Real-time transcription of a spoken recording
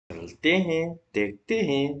चलते हैं, देखते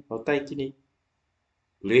हैं होता है कि नहीं।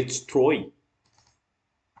 Let's throw,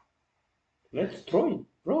 let's throw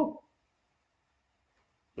bro,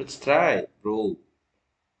 let's try bro,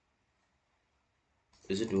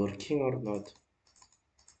 is it working और not.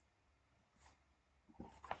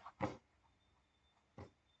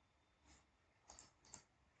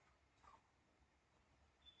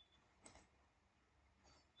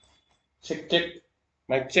 Check, check.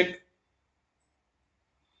 Mic check.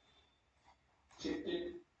 Check, check.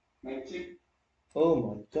 Mic check. Oh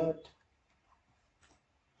my god.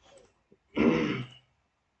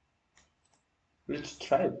 Let's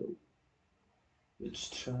try, bro. Let's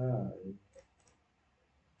try.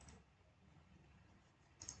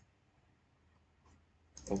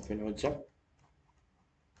 Open हो जा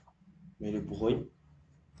मेरे boy,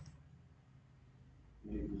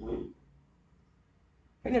 मेरे boy.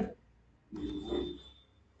 है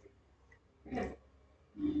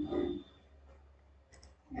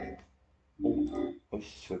Oh, oh,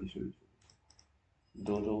 sorry, sorry.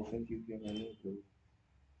 दो दो open क्यों किया मैंने bro?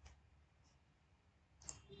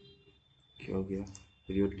 क्या हो गया?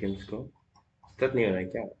 रियोट गेम्स को स्टार्ट नहीं हो रहा है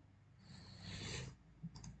क्या?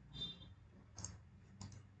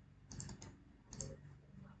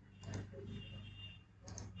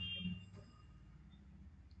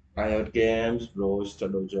 Riot Games, bro,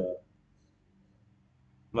 start हो जा.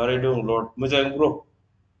 Mari dong, Lord. Mujang, bro.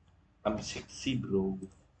 I'm sexy, bro.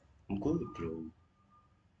 I'm good, bro.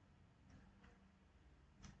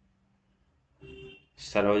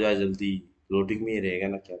 Start हो जा जल्दी. लोडिंग में ही रहेगा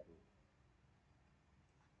ना क्या?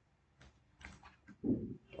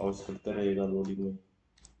 और करता रहेगा लोडिंग में.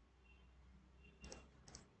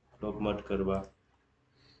 फ्लॉप मत करवा,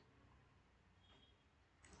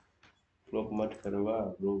 फ्लॉप मत करवा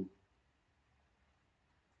bro.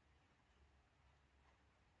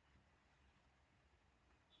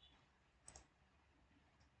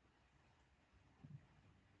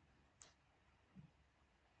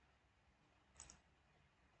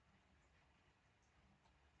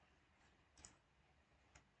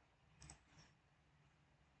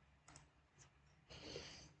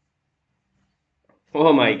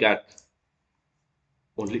 Oh my God.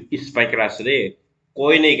 Only spike rush रे.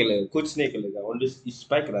 कोई नहीं खेलेगा, कुछ नहीं खेलेगा. Only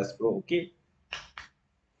spike rush bro. Okay.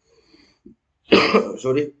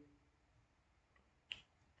 Sorry.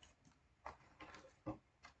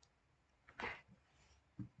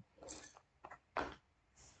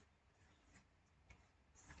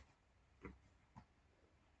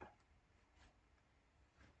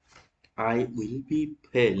 I will be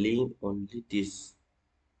playing only this.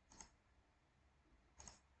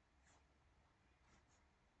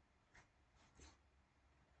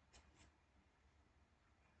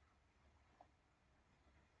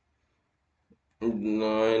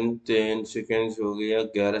 Nine 10 seconds हो गया.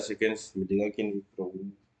 11 सेकेंड्स मिलेगा कि नहीं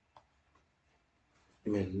प्रॉब्लम?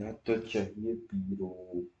 मिलना तो चाहिए ब्रो.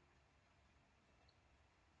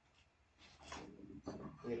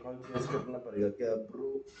 अकाउंट चेंज करना पड़ेगा क्या ब्रो?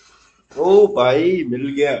 ओ भाई मिल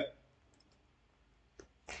गया.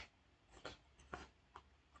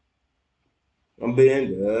 अबे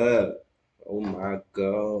ओ माय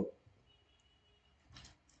गॉड.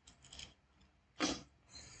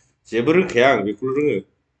 जेबो रोंखाया आं बेखौल' रोङो.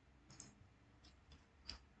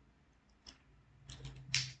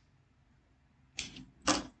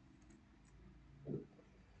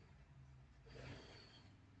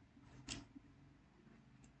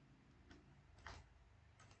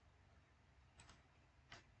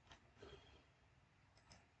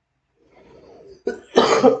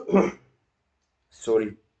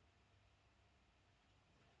 Sorry.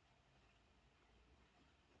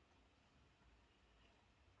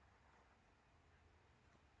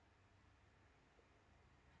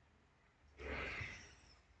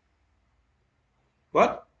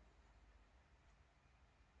 What?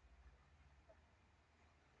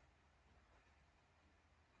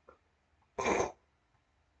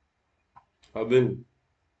 Abin.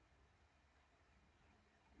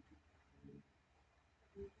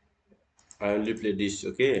 I only play this,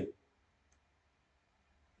 okay?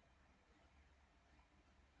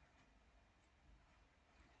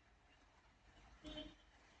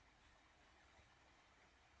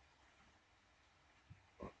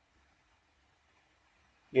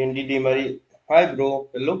 NDD Mari. Hi bro.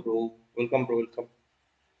 Hello bro. Welcome bro. Welcome.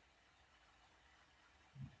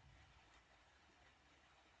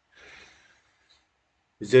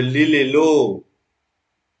 जल्दी ले लो.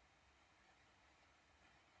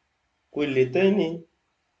 कोई लेता ही नहीं.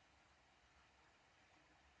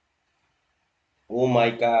 Oh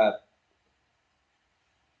my God.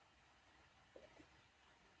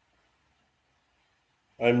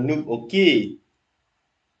 I'm noob, okay.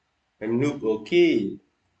 I'm noob, okay.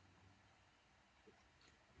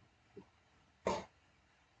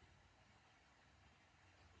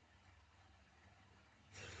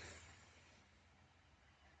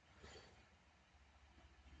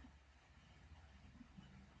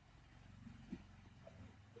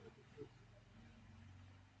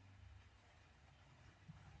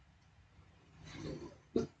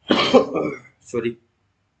 Sorry.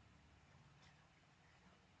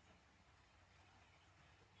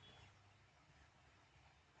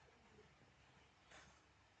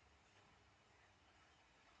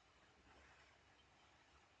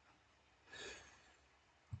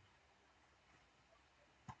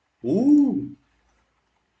 Ooh,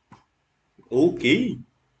 okay.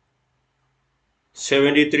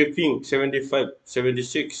 73 ping, 75,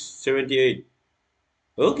 76, 78.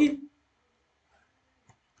 Okay.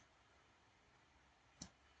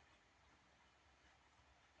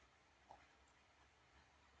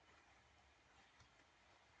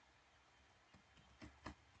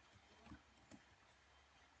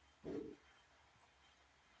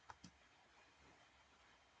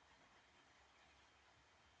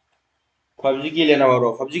 PUBG के लेना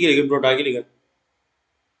वारो PUBG के लेकिन प्रोटा के लेकिन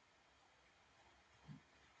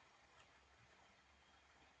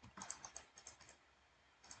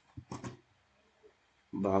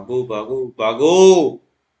भागो भागो भागो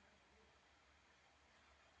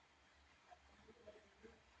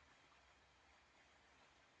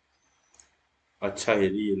अच्छा है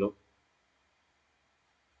ये लो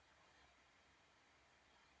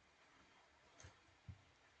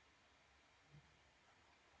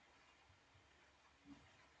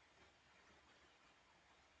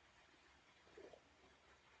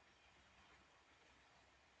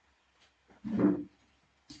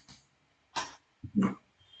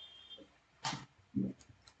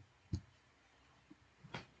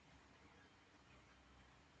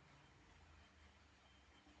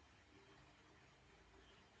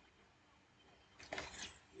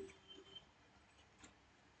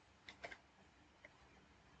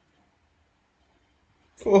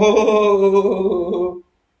oh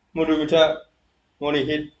mudah bisa money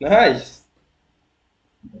hit nice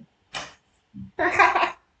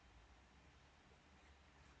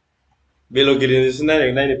belok kiri di sana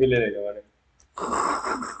yang naik pilih deh kawan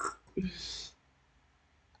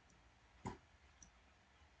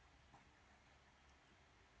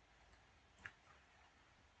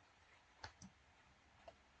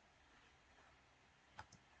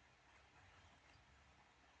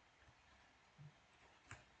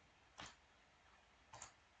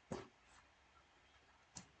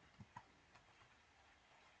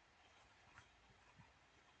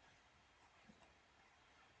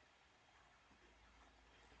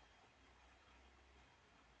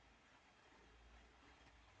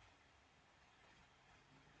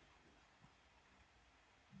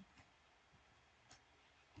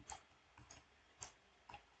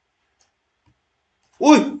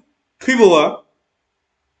Uy, थैबावा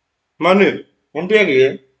मानो मोनफैयाखै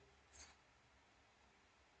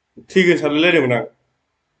थैगोन सानलायलायदोंमोन आं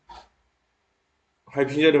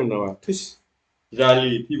हाइपिं जादोंमोन नामा थैस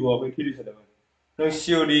जालि थैबावाखै थैदों सानदोंमोन नों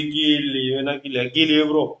सिअ'रि गेलेयो ना गेलेया गेलेयो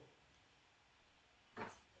ब्र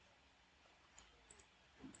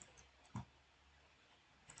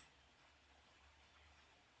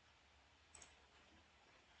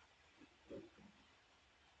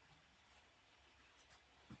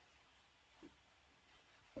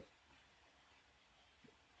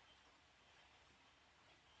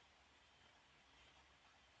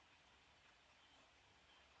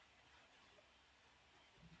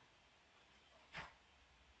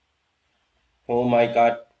oh my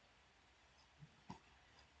god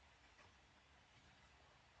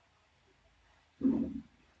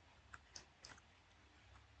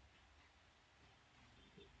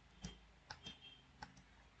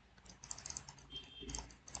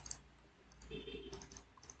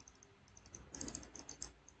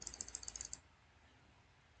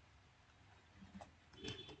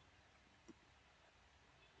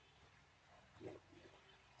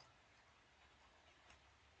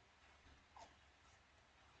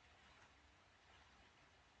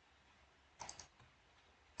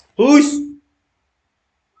हुस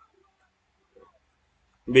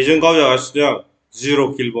बेजों गावजागासिनो आं 0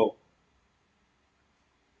 किल बाव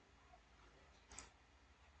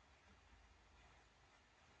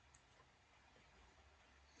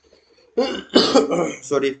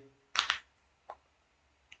सरि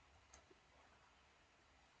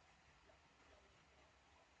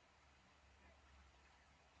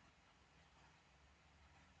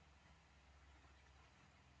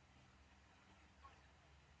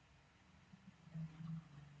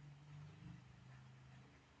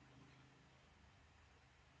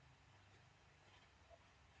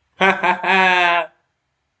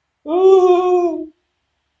Ooh.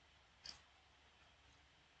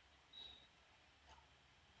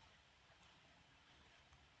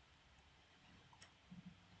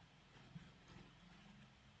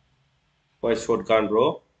 Why shotgun,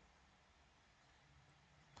 bro?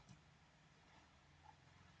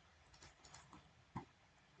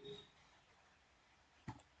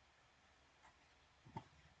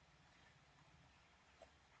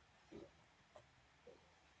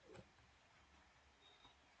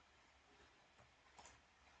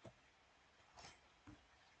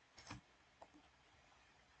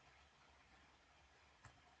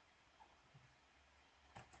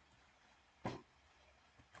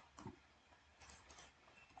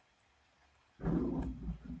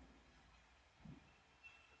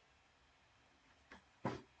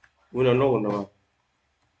 We don't know no.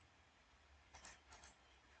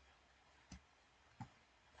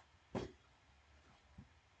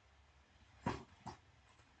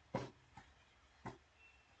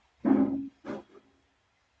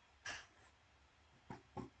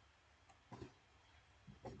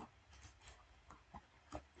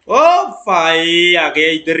 Oh, fai आगे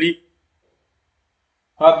इधर ही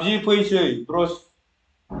PUBG फैसै bro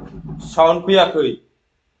साउन्ड फैयाखै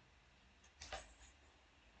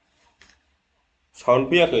साउन्ड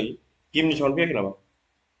फैयाखै गेमनि साउन्ड फैयाखै नामा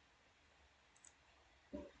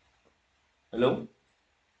hello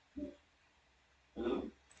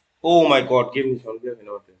Oh my god गेमनि sound फैयाखै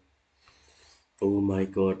नामा Oh my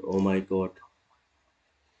god oh my god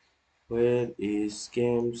where is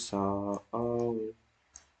game sound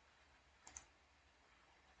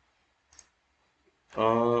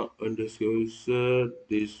underscore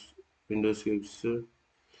this underscore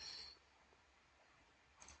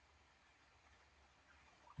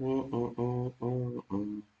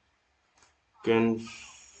can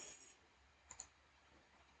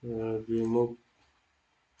remove.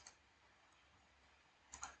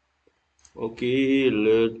 Okay,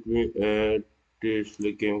 let me add this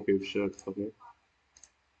game capture. Okay.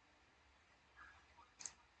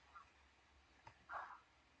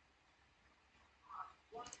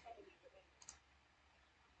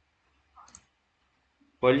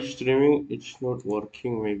 While streaming, it's not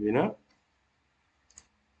working. Maybe na.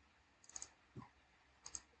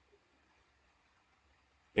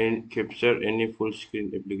 And capture any full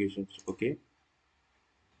screen applications. Okay.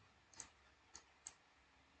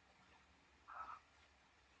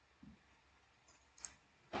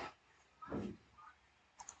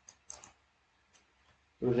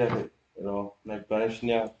 Udah, no, naik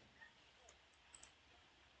balance-nya.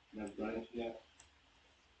 Naik balance-nya.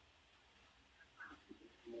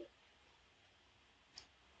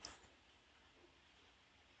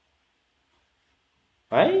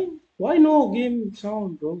 Why no game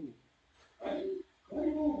sound, bro?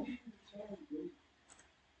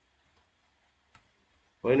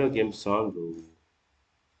 Why no game sound, bro?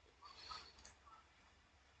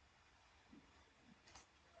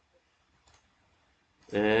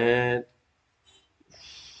 And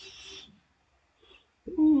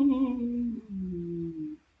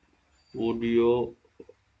audio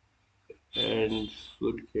and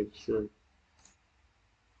food capture.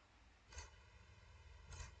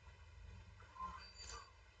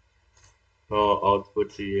 हाँ output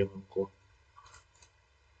चाहिए हमको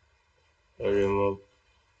remove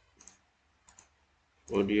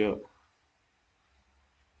audio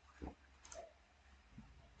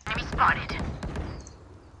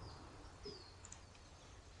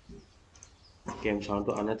game sound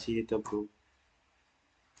तो आना चाहिए था bro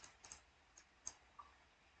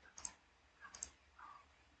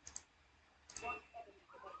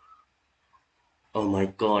oh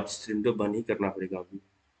my God stream तो बंद ही करना पड़ेगा अभी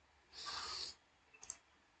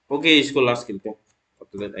ओके इसको लास्ट खेलते हैं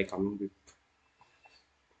after that I come back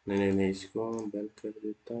नहीं नहीं नहीं इसको बैन कर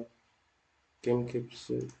देता game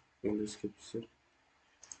capture English capture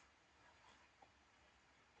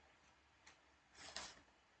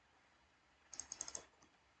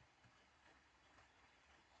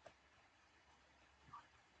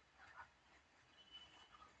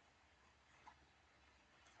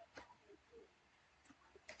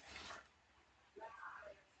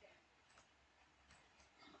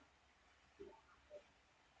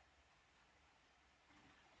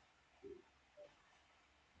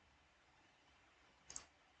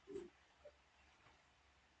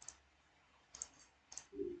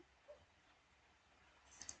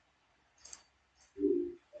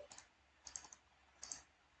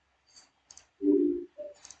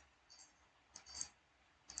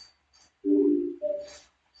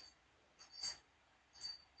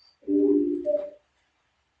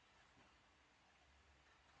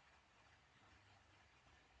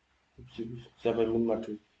Siapa yang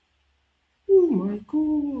mati? Oh my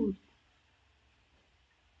god.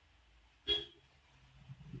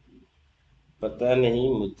 पता नहीं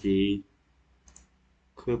मुझे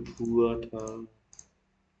कब हुआ था.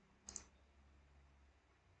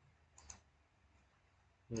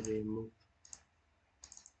 अरे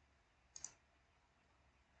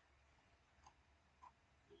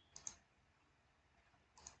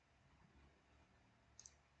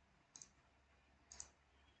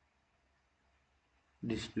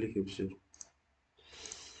display capture.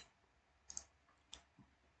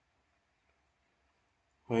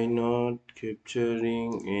 Why not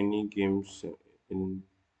capturing any games in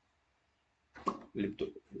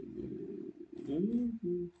laptop?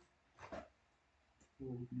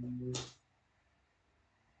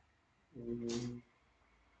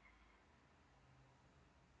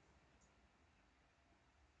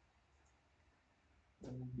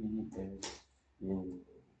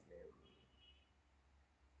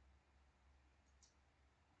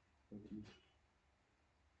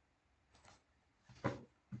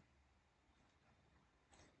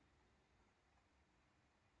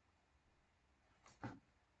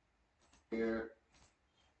 Here,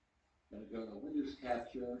 I'm gonna go to Windows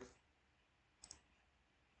Capture,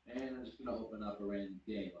 and I'm just gonna open up a random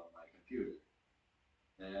game on my computer.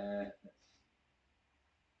 That's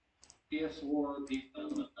PS4.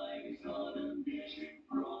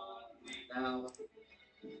 Now,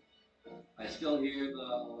 I still hear the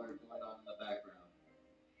alert going on in the background.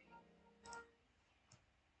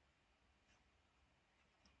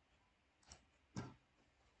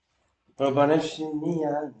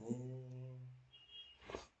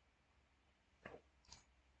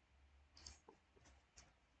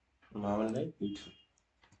 Mama like YouTube.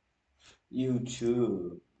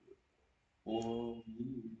 YouTube. Oh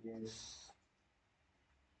yes.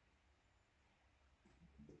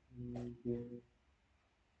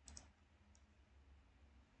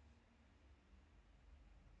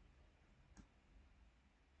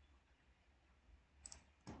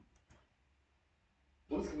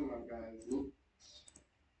 What's going on, guys?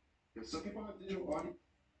 Some people have digital audio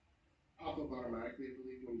pop up automatically, I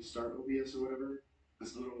believe, when you start OBS or whatever.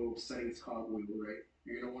 This little settings cog window, right?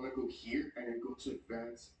 You're gonna want to go here and then go to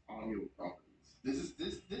advanced audio properties.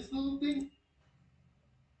 This little thing,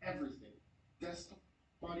 everything. Desktop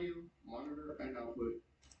audio, monitor and output,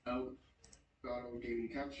 auto gaming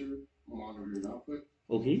capture, monitor and output.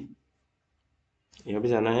 Okay, यहाँ पे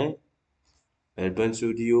जाना है. Advance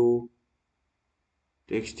audio,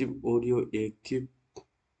 text audio active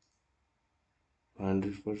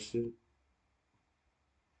 100%.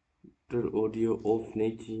 Audio of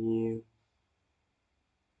नहीं चाहिए.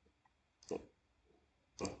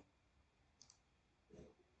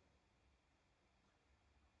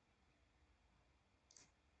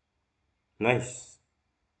 Nice.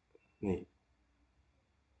 नहीं.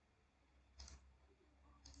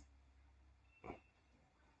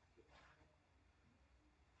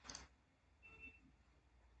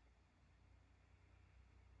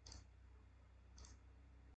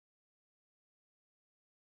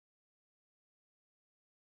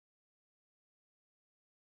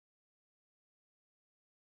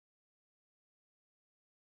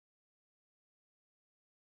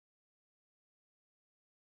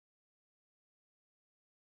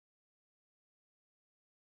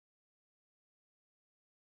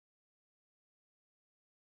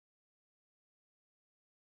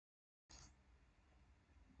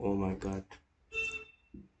 Oh my god.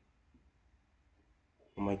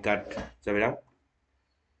 Oh my god. Siapa bilang?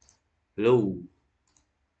 Hello.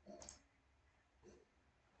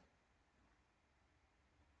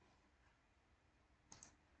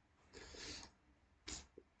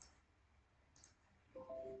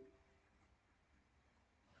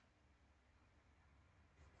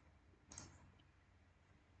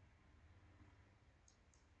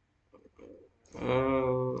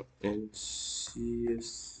 NCS.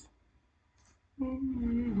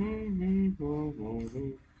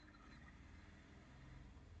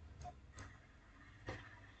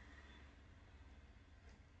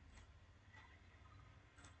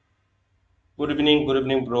 Good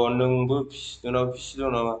evening, bro. Nung books, don't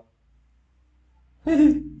know.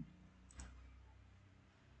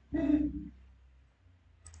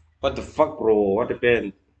 What the fuck, bro? What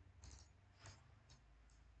happened?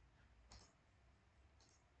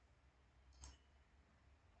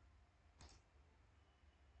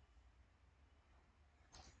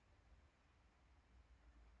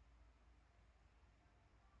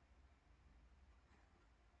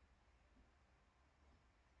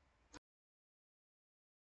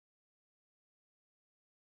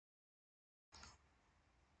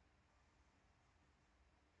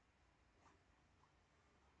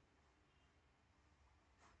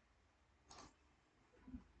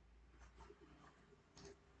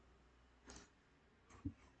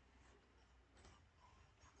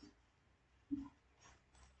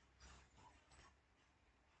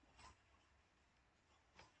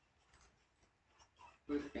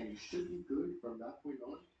 and you should be good from that point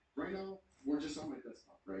on. Right now, we're just on my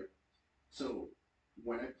desktop, right? So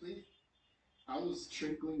when I played, I was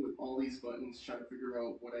trickling with all these buttons, trying to figure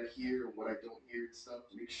out what I hear and what I don't hear and stuff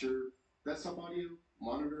to make sure desktop audio,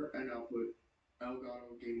 monitor, and output,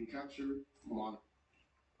 Elgato gaming capture, monitor.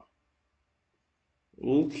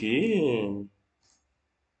 Okay.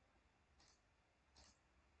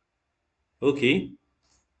 Okay.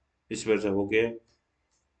 इस बार सब हो गया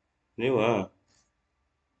नहीं हुआ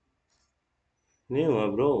नहीं हुआ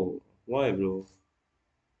bro why bro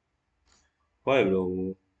why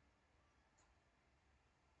bro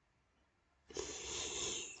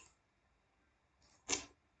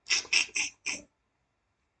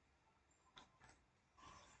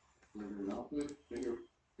Monitor and output, then you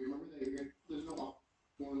remember that there's no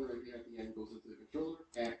one right here at the end goes into the controller,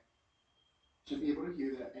 and should be able to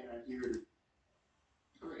hear that, and I hear it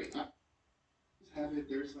great. I just have it,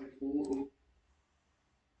 there's like full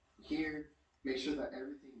here, make sure that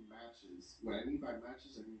everything matches. What I mean by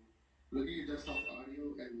matches, I mean look at your desktop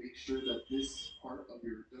audio and make sure that this part of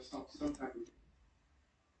your desktop some type of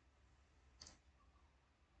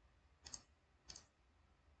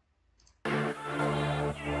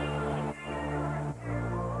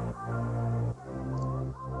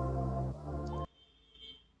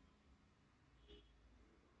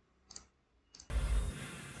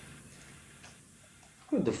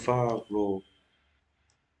what the fuck bro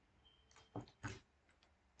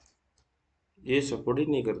ये support ही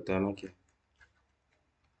नहीं करता है ना क्या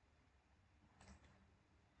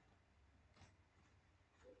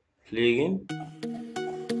play again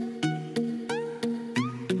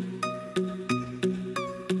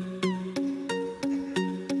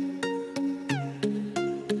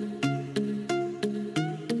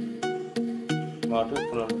water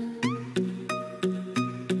पुराना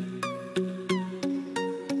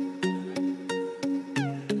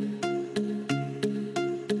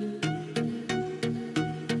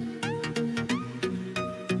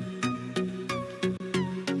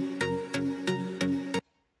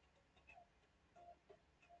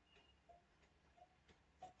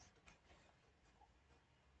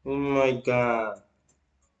oh my god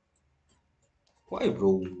why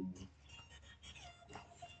bro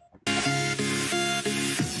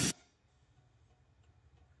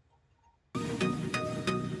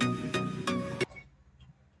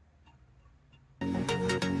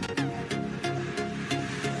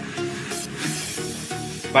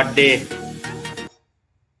birthday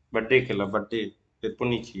birthday खेला birthday तेरे को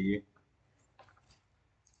नहीं चाहिए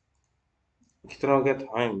कितना हो गया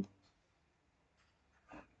टाइम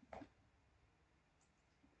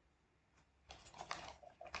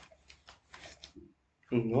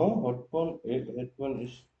नो हेडफोन एक हेडफोन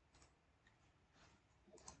इस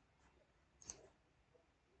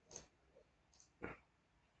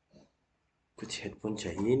कुछ हेडफोन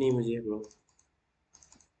चाहिए नहीं मुझे bro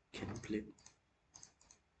can play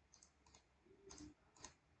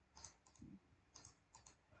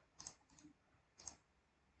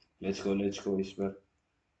let's go इस बार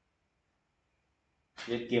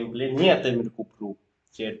ये गेम प्ले नहीं आता है मेरे को pro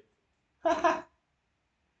chat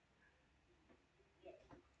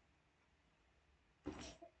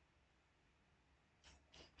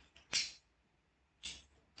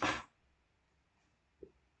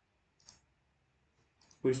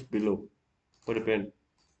push below put a pen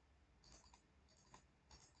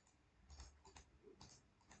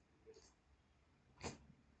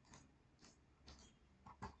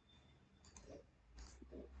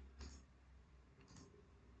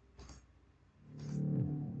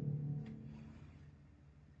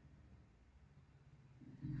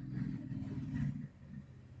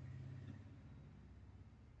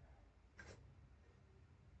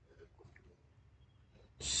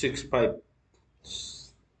 6-5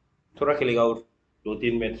 थोड़ा खेलेगा और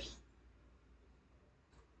 2-3 मैच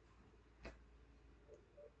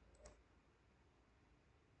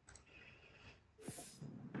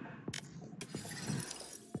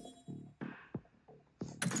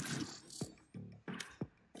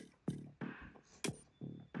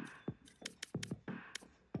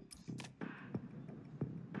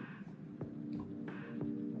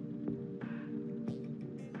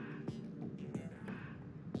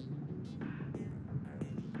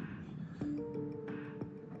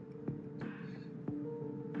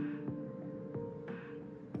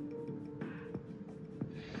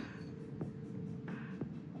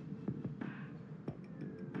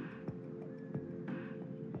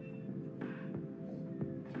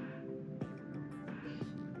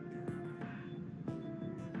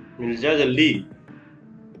मिल जा जल्दी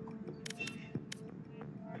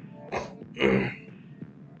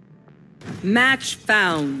Match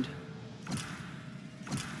found.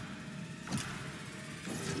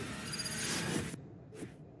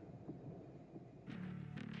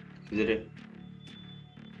 इधर है।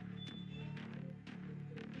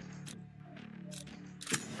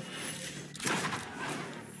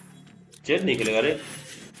 जेट निकलेगा रे।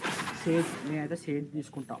 సేజ్ నేనైతే సేజ్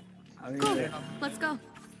తీసుకుంటా అవి Let's go.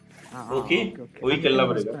 ओके वही करना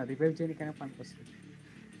पड़ेगा। రివైవ్ చేయడానికైనా పనికొస్తుంది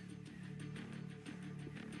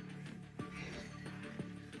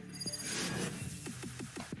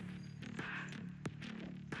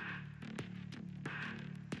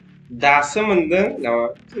दासमंदं नामा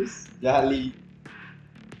जाली।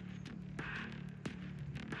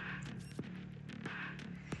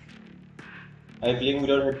 I playing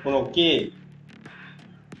without headphone. Okay.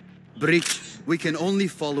 Breach, we can only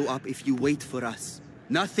follow up if you wait for us.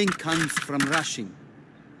 Nothing comes from rushing.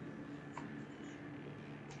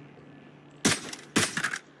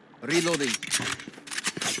 Reloading.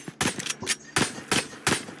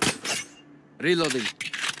 Reloading.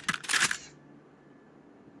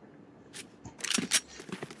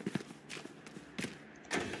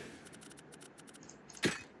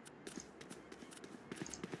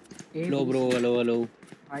 Hello bro, hello.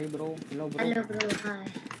 Hi bro hello bro Hello bro, hi.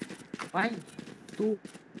 Hi తూ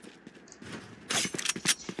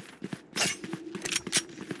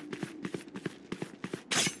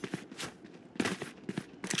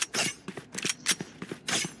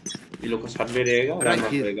ये लोग का साथ में रहेगा और Right आना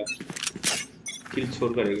here. पड़ेगा। किल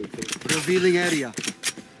छोड़ करेगा। Revealing area.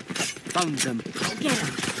 Found them. Get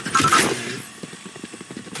him.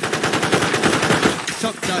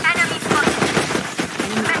 Shock dart.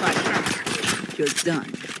 You're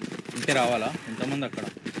done. ఇంకే రావాలా ఎంతమంది అక్కడ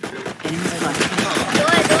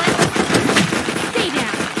Stay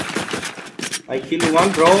down. I kill one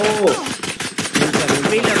bro.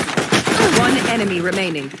 Reload. One enemy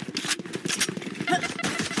remaining.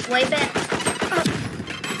 Way back.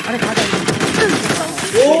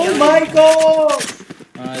 Oh my god.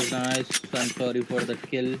 nice I'm sorry for the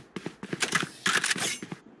kill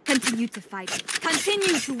Continue to fight.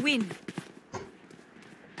 Continue to win.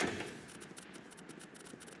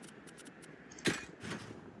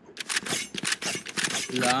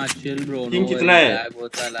 chill bro Team no कितना है? lag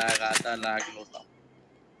होता lag आता lag होता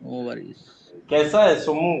no worries कैसा है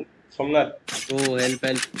सोमनाथ? तो help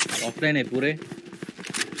offline है पूरे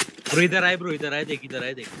ब्रो इधर आए देख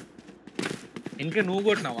इनके नो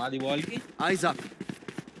गोट ना वादी बॉल की Eyes up.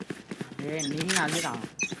 ఏ నేను అదిరా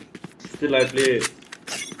Still I play.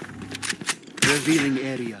 Revealing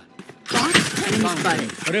area.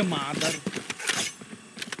 अरे मादर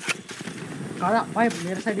కాదా भाई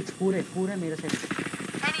मेरे साइड पूरे मेरे साइड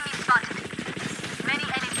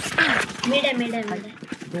Mid है.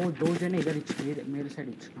 दो जने इधर इच मेरे साइड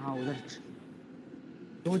इच हाँ उधर इच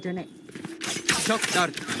दो जने Shock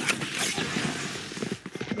dart.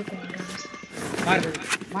 मार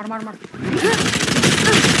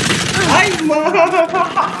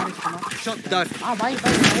Shock dart. हाँ भाई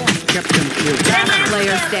Captain killed.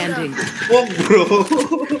 Player standing. Oh bro.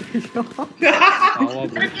 आवा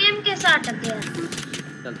अरे गेम कैसा अटक गया?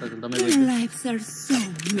 चलता मैं Your wait lives are so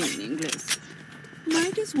meaningless.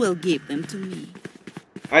 Might as well give them to me.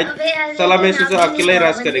 I साला मैं सोचा अकेला ही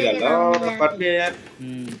राज करेगा ना पार्ट में यार।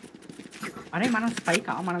 अरे మనం స్పైక్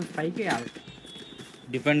వేయాలి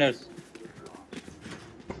डिफेंडर्स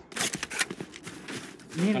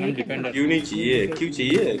నేను మనం डिफेंडर क्यों नहीं चाहिए? क्यों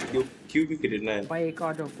चाहिए? क्यों भी खरीदना है? भाई एक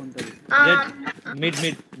और जॉब ఉంటుంది जेट मिड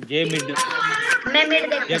जे मिड मैं मिड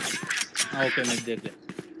देख जेट ओके मिड देख ले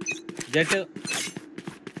जेट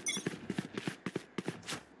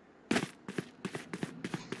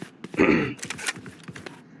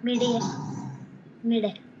मिड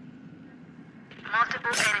है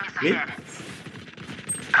नहीं?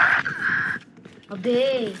 अबे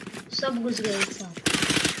सब घुस गए एक साथ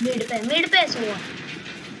मिड पे सो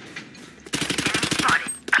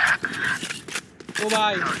ओ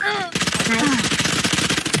भाई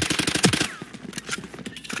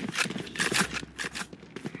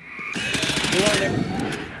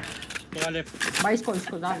दो लेफ्ट भाई इसको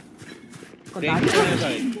डाल इसको डाल Range में है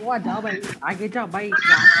भाई। वो जा भाई आगे जा भाई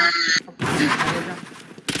आगे जा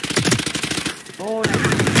ओ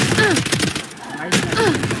नाइस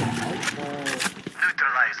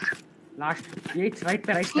लास्ट ये राइट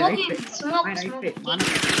पे स्मोक राइट पे मानो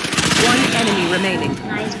One enemy remaining.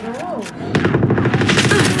 Nice bro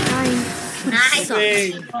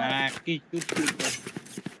nice की चुप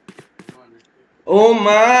Oh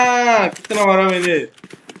man, कितना मारा मैंने?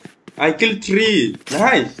 I killed 3.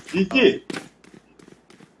 Nice. GG.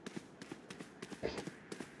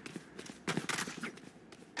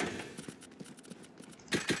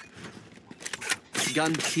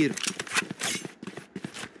 gun here.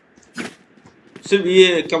 सिर्फ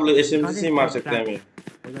ये क्या बोले एसएमजी से मार सकते हैं हमें,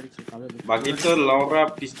 बाकी तो लौंडा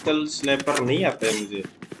पिस्टल स्नाइपर नहीं आता है मुझे।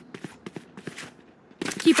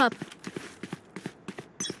 Keep up.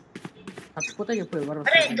 आपको तो ये कोई बार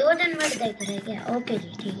अरे 2 जन मर देख रहे क्या? ओके जी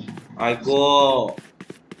ठीक है। आई गो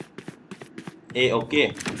ए ओके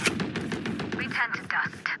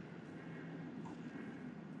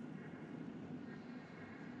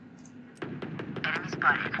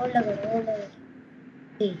होल्ड करो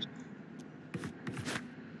ठीक।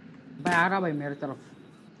 भाई आ रहा भाई मेरे तरफ।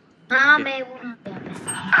 हाँ मैं वो यहाँ पे।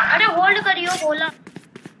 अरे होल्ड करियो बोला।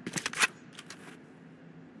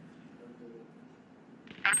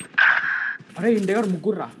 अरे इंडिया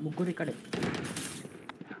मुग्गुर इकड़े।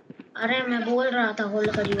 अरे मैं बोल रहा था होल्ड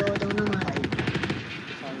करियो, दोनों मार।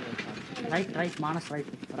 राइट मानस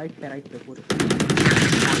राइट पे पूरे।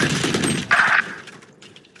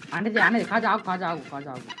 आने दे खा जाओ।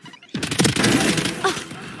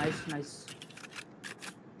 नाइस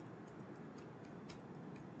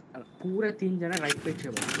पूरे 3 जने राइट पे थे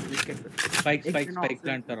विकेट पे। स्पाइक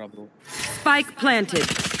प्लांट कर रहा bro. Spike planted.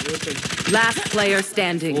 Last player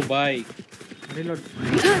standing. ओ भाई reload.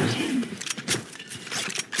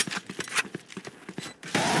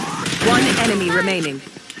 One enemy remaining.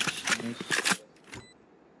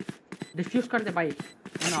 Diffuse कर दे भाई।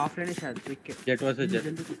 मैंने ऑफलाइन है शायद विकेट। Jet was jet.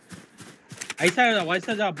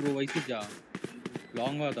 वैसा जा ब्रो, वैसे जा।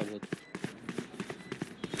 लॉन्ग हुआ था बहुत।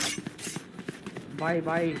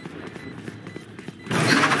 Bye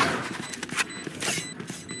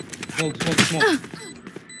Smoke.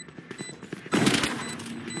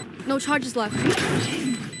 No charges left.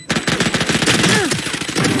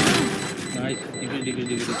 Nice. Dig.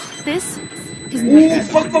 This is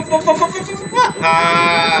fuck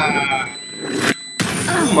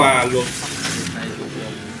malo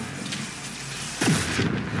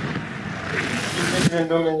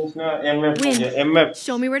MF.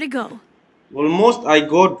 Show me where to go. Almost I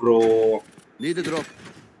got bro. Need a drop.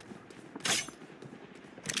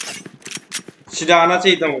 सीधा आना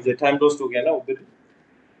चाहिए था मुझे, टाइम वेस्ट हो गया ना उधर।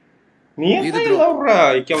 नहीं है लग रहा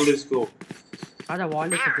है क्या बोले इसको। आजा वॉल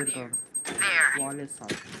से देर कर। वॉल इज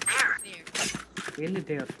साथ इन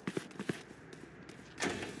देयर।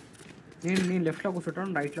 नहीं लेफ्ट ला కూర్చోటం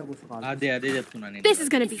రైట్ లా కూర్చోవాలి। అదే చెప్తున్నాను నేను। This is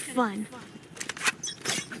going to be fun.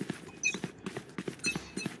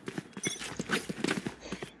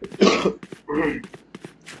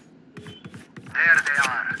 There they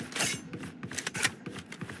are.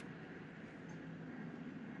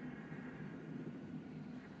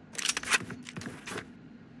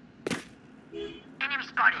 Enemy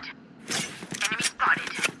spotted.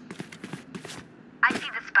 I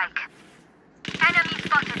see the spike. Enemy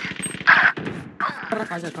spotted.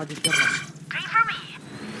 Kaza Three for me.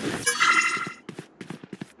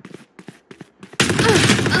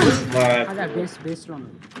 आजा बेस लो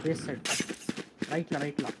साइड राइट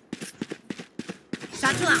ला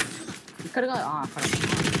Satchel out. इकड़गा हां अక్కడ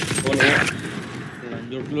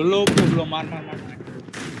लो मार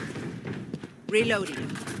Reloading.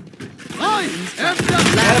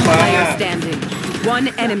 Last player standing. One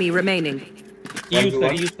enemy remaining. Use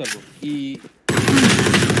कर लो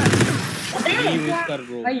use कर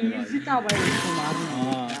लो भाई easy था भाई इसको मारना।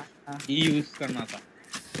 हां यूज करना था।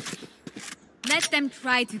 Let them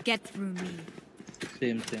try to get through me.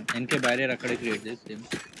 Same इनके barrier अकड़े create they same.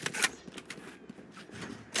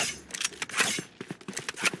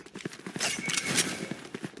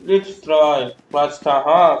 Let's try clutch था।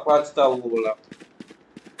 हाँ क्लच था वो बोला।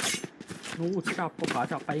 నువ్వు వచ్చి आपको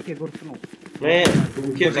काजा పైకి ఎగురుతున్నావు। मैं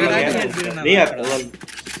उनके चला गया नहीं आता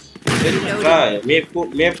ट्राई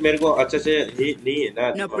मेरे को अच्छे से नहीं है ना।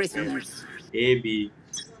 No prisoners. ए बी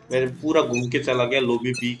मैं पूरा घूम के चला गया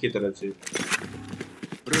लॉबी बी की तरफ से।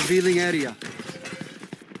 Revealing area.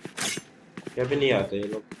 क्या भी नहीं आते ये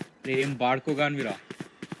लोग। प्रेम बाढ़ को गान विरा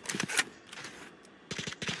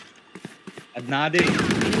अदना दे।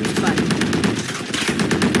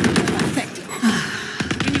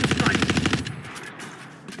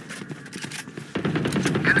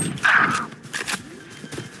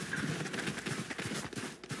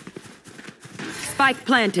 Spike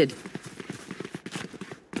planted.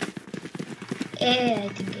 I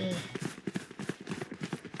think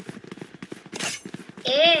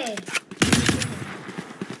A.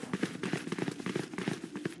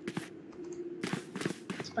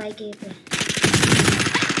 Spike A पे।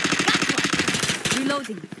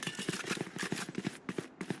 Reloading.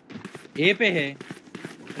 ए पे है।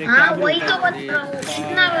 हाँ वही तो बता रहा हूँ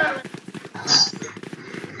कितना।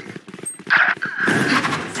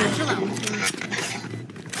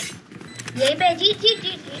 यही पे जी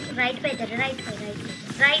राइट पे तेरे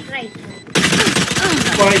right right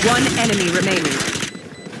One enemy remaining.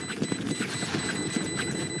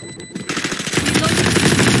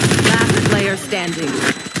 Last player standing.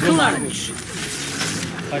 Clutch.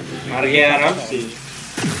 मार गया आराम से।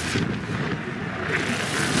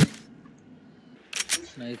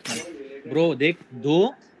 नाइस ब्रो देख 2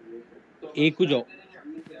 1 को जाओ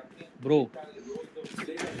ब्रो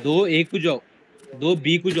 2 1 को जाओ 2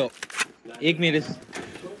 बी को जाओ एक मेरे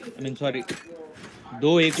आई मीन सॉरी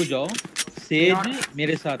 2 1 को जाओ सेज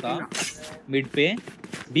मेरे साथ आ मिड पे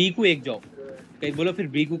बी को एक जाओ कहीं बोलो फिर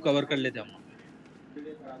बी को कवर कर लेते हम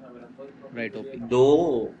राइट ओपी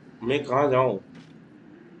 2 मैं कहाँ जाऊँ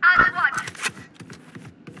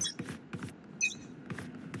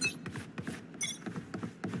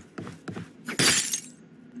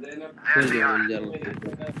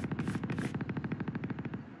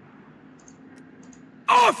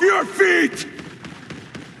Off your feet!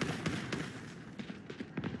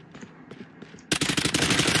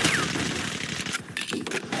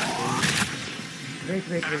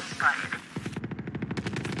 Wait.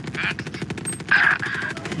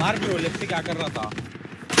 मार ब्रो लेफ्ट से क्या कर रहा था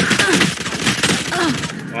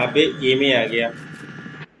अबे ये में आ गया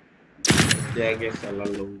साला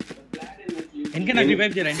लोग इनके ना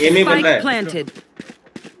रिवाइव दे रहा है ये में बंदा है Planted.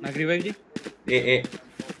 ना revive ji A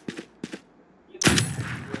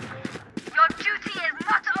Your duty is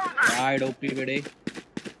not over. Right OP बेटे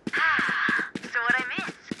So what I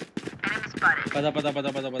miss? Enemy spotted.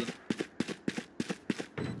 पता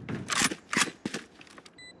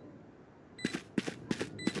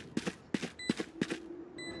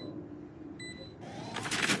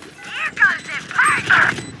Here comes the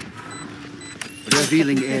party.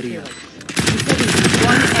 Revealing area.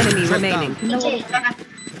 One enemy remaining. नीचे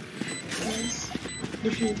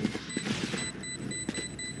diffuse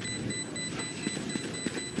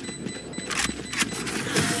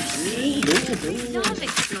Love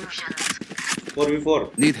explosions. 4v4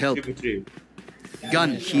 Need help. 3v3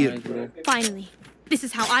 Gun here. Finally, this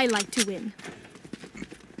is how I like to win.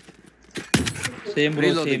 Same bro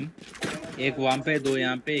Reloading. Same एक वहां पे 2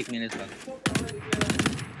 यहाँ पे एक मेरे साथ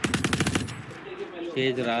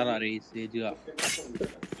सेज रहा रही सेज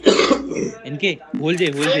इनके होल जे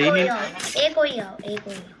नहीं एक होई आओ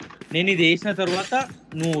నేను ఇది వేసిన తర్వాత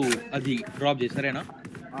నువ్వు అది డ్రాప్ చేస్తారేనా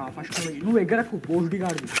ఫస్ట్ నువ్వు ఎగరకు పోస్ట్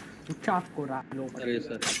గాడు చాపుకోరా లోపల సరే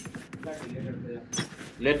సరే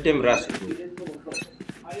let them rush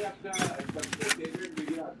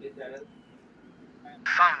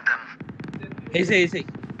Found them. ऐसे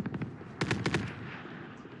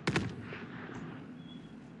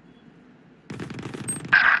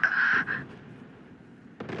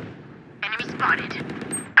Enemy spotted.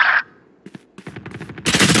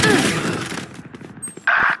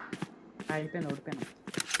 ओडिపోయాను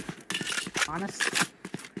मानस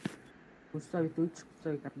गुस्सा भी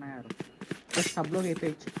करना है यार बस सब लोग ए पे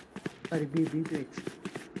सॉरी बी पे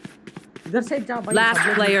इधर से जा भाई Last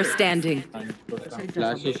player standing.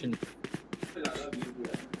 Flash session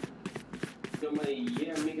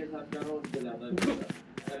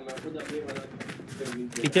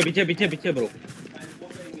पीछे ब्रो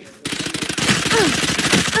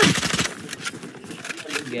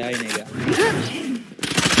गया ही नहीं गया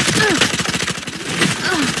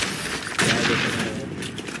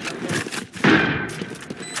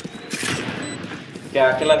क्या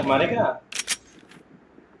अकेला मारेगा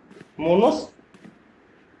मोनोस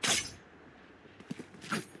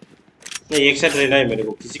नहीं एक साथ रहना है मेरे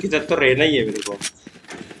को किसी के साथ तो रहना ही है मेरे को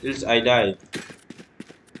इल्स आई डाई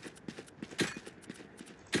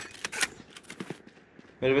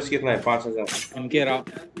मेरे पास कितना है 5000 इनके रा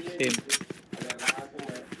सेम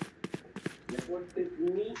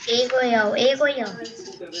एक होई आओ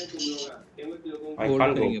आई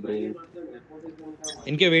कांट गो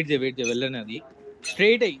इनके वेट जे వెళ్ళనే అది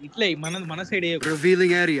స్ట్రైట్ అయ్యి ఇట్లా మన సైడ్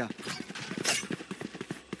Revealing area.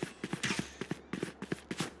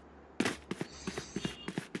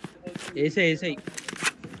 ऐसे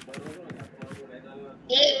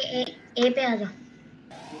ए पे आ जा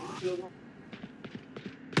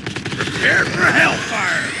Prepare for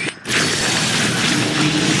hellfire.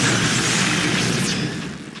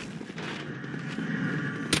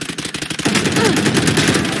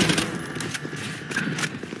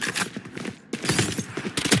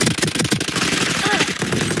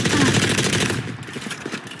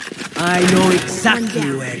 I know exactly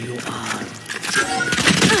where you are.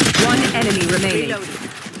 One enemy remaining.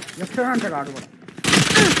 Left hand से गाड़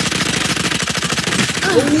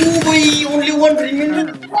Oh boy, only one remaining.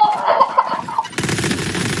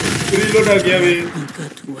 Reload आ गया बे.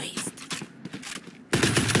 Good waste.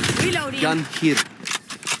 Reloading. Reloading. Gun here.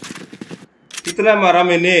 कितना मारा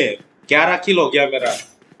मैंने 11 किल हो गया मेरा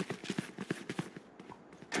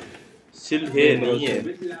सिल है नहीं है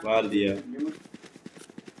मार दिया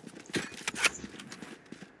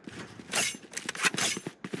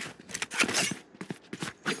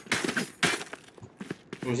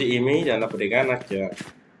मुझे ए में ही जाना पड़ेगा ना क्या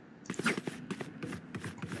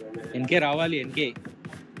इनके रावाली इनके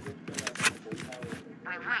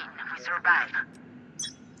We win. We survive.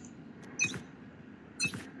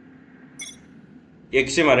 एक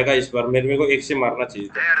से मारेगा इस बार मेरे को एक से मारना चाहिए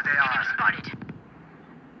था There they are. Spotted.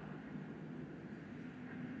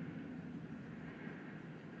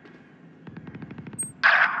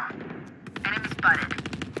 Enemy spotted.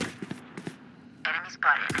 Enemy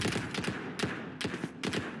spotted.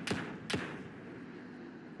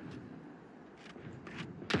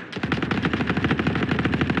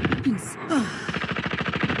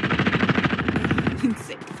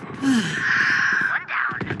 Insect. One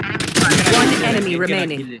down. Enemy spotted. One enemy इनके ना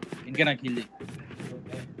remaining. kill दे, इनके ना kill they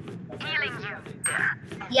Healing you. There.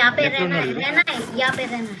 यहाँ पे Left रहना है, round में रहना है, यहाँ पे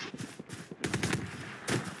रहना है।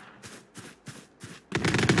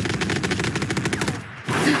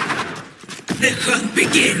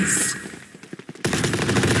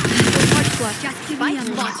 Just give me a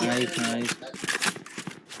moment. Nice nice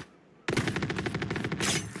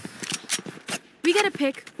We get a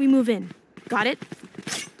pick, we move in. Got it?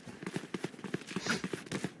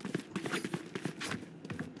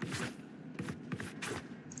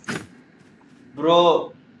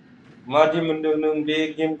 Bro, mati mendung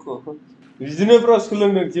be game ko. Bizine bro sekolah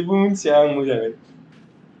nang jebu munci ang mo jangan.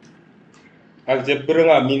 Al jeb bereng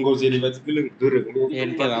amingo jadi bati geleng gereng.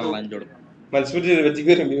 इनके ना लांजोड़ Mansur jadi bati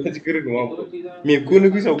gereng mo bro. Me ko nu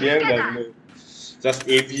bisa gyan dah. Just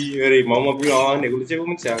AB अरे mama भी आने को जेबु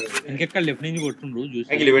munci ang. इनके का left नहीं बोलूँ रोज जूस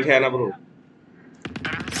Ang libat है ना bro.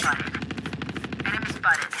 Enemy spotted. Enemy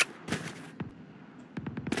spotted.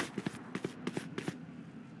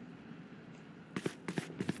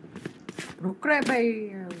 रुक रहे भाई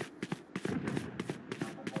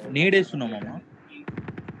नीड है सुनो मामा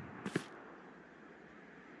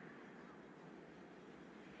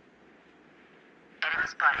Enemy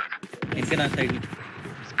spotted. इनके ना साइड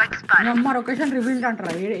Spike spotted. ನಮ್ಮ location reveal ಅಂಟ್ರ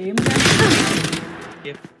aim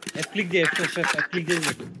F click दे एफ क्लिक दे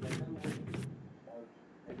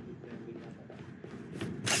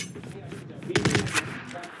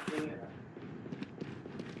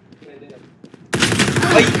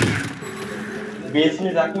बेस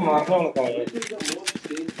में जाके मारना होता है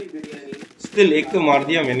स्टिल एक तो मार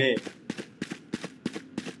दिया मैंने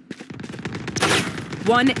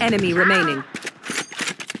One enemy remaining.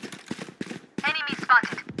 Enemy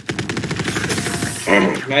spotted.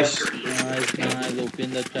 Nice Nice. Open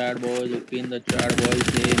the chat, boys. Open the chat, boys.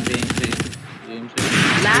 Same.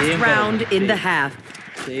 Last Same round करो, in the same. half.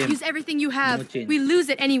 Same. Use everything you have. No change. We lose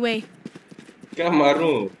it anyway. क्या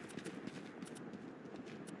मारूं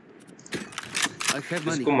I have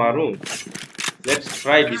money. इसको मारूं let's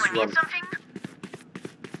try this Anyone one need something?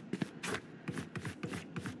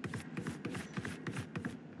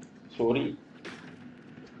 Sorry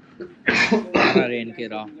अरे इनके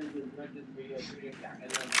रा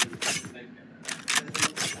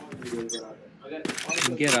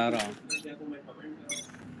इनके रा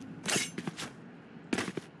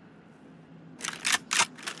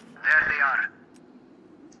There they are.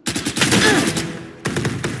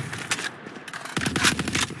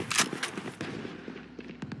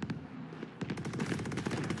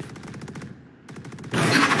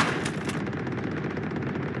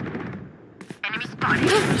 Enemy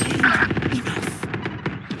spotted.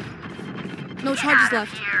 No charges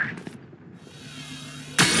left. Here.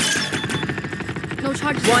 No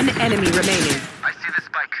charges One left. enemy remaining. I see the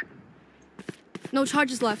spike. No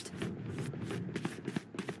charges left.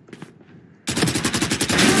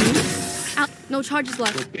 Out. No charges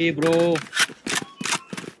left. Okay bro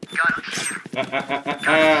Gun here.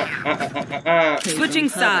 Switching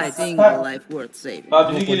sides. Single life worth saving.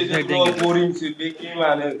 PUBG के लिए तो boring से बेकी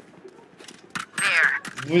माने There.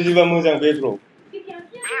 बुझिबा मोजां बे bro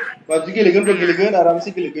There. PUBG गेलेगोन आराम से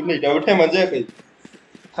गेलेगोन नै दाबो टाइम आनो जायाखै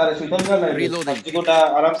सारे सुइथाम जानाय Reloading. PUBG को दा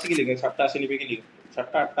आराम से गेलेगोन 7टा से निबे गेलेगोन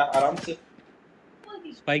 7टा 8टा आराम से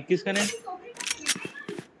स्पाइक किसका है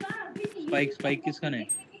स्पाइक किसका है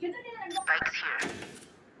Spikes here.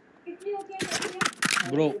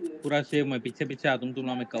 ब्रो पूरा सेव मैं पीछे पीछे आता हूं तुम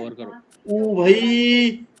लोग मैं कवर करो ओ भाई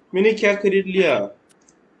मैंने क्या खरीद लिया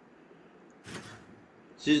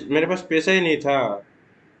मेरे पास पैसा ही नहीं था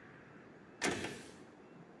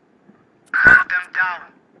Hunt them down.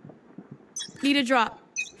 Need a drop.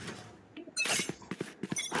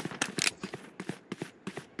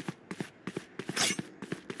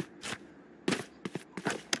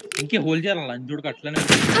 ఇంకే హోల్ చేయాలి లంజుడికి అట్లనే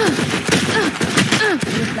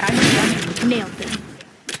Nailed them.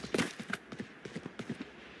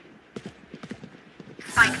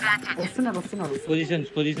 వస్తున్నారు.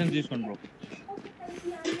 పొజిషన్ తీసుకోండి బ్రో.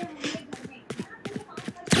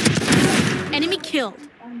 Enemy kill.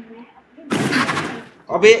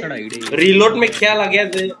 अबे रीलोड में क्या लगा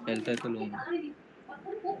थे? हेल्थ है तो लो.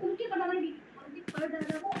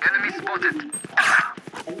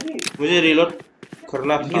 मुझे रीलोड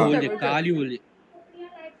करना था. काली बोलिए.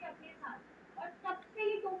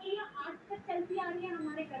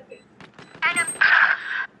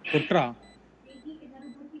 कुट्रा.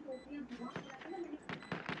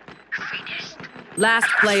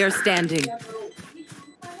 Last player standing.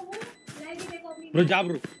 ब्रो जा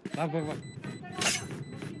ब्रो. भाग.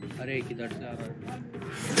 अरे किधर से आ रहा है?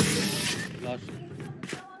 Lost.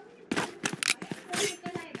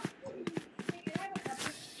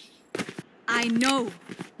 I know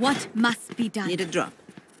what must be done. Need a drop.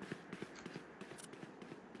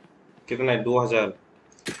 कितना है? 2000.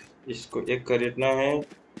 इसको एक खरीदना है.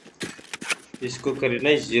 इसको खरीदना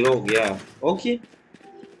है 0 हो गया. ओके.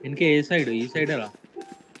 इनके ए साइड है ला.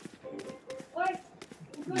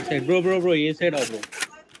 ये साइड ब्रो ये साइड आओ ब्रो.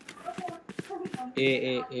 ए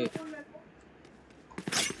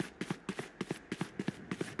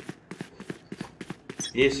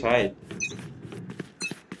ये शायद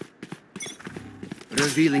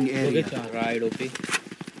revealing area. Okay, right, okay.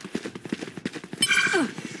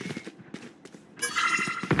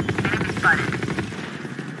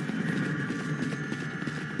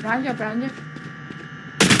 Pranja.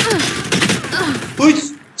 Push!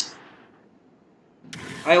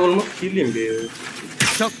 I almost killed him, dude.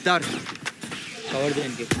 Shock dart. Cover the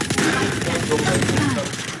इनके.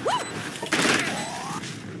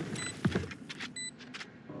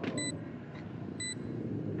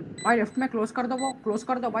 भाई लेफ्ट में क्लोज कर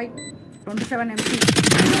दो भाई. 27 MP.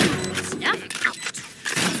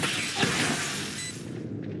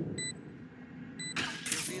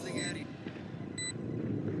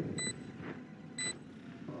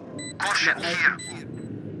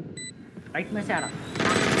 राइट में से आ रहा.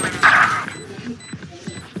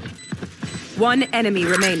 One enemy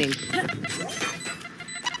remaining.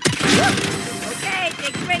 Okay,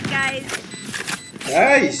 take a break, guys.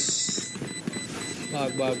 Nice!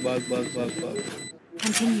 भाग.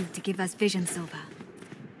 Continue to give us vision, Silva.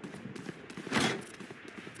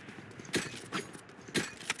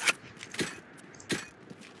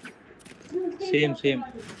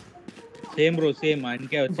 Same bro same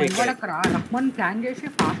ఆయనకే వచ్చే రహ్మాన్ ప్లాన్ చేసి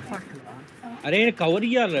ఫాస్ట్ అరే కవర్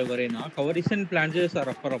ఇయ్యాలి ఎవరైనా కవర్ ఇస్తే ప్లాన్ చేస్తారు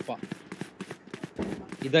రప్ప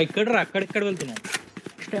ఇది ఇక్కడ అక్కడెక్కడ వెళ్తున్నాం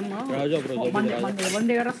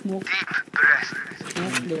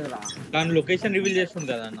దాని లొకేషన్ రివీల్ చేస్తుంది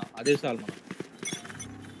కదా అన్న అదే సార్ మనం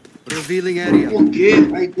revealing area. Okay,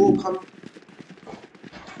 I go come.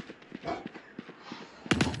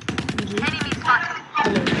 Enemy spotted.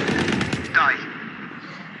 Die.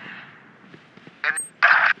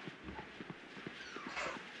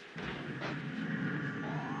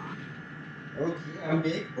 Okay, I'm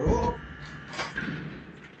back, bro.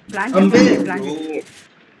 Plan.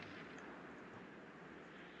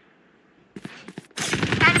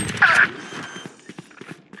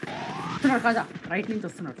 కాదా రైట్ నుంచి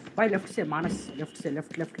వస్తున్నాడు by left say Manas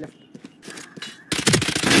left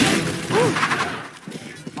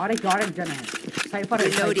और एक जन है साइपर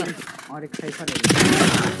और एक साइपर है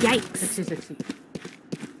Yikes. सेक्सी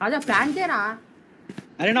आजा प्लान तेरा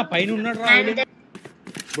अरे ना పైన ఉన్నాడు రా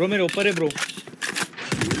బ్రో मेरे ऊपर है bro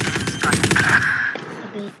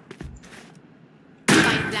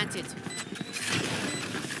Planted.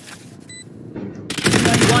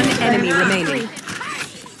 One enemy remaining.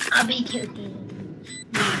 अभी खेलती हूँ.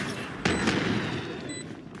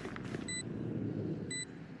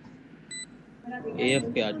 एफ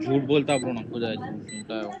क्या झूठ बोलता ब्रो ना खुद झूठ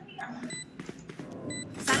सुनता है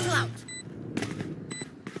Satchel out.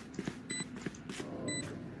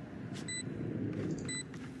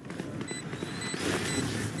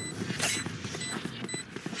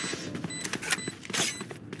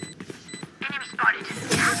 Enemy spotted.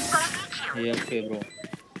 F के bro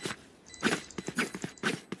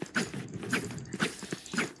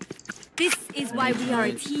This is why we are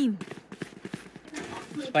a team.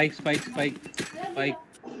 Spike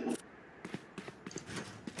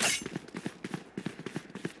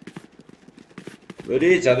अरे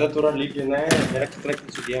ज्यादा थोड़ा लीड लेना है मेरा कितना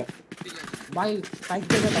किल दिया भाई स्पाइक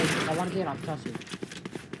दे भाई कवर दे अच्छा से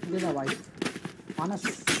दे दे भाई मानस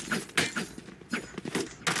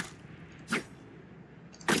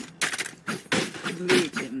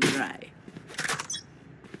Bleed them dry.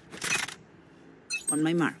 On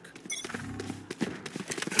my mark.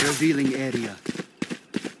 Revealing area.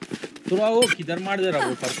 थोड़ा वो किधर मार दे रहा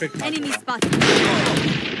वो perfect मार Enemy दे spotted.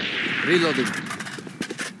 Reloading.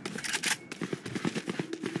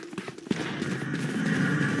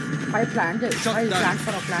 भाई प्लांट भाई प्लांट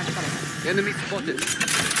करो Enemy spotted.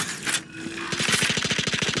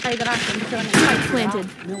 भाई इधर आ Spike planted.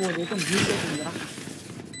 मैं वो देखो व्यू देखो जरा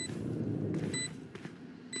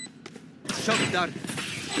Shot done.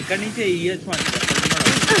 ఇక్కడ నుంచి EH one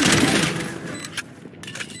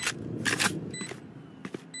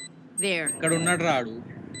There. ఇక్కడ ఉన్నాడు రాడు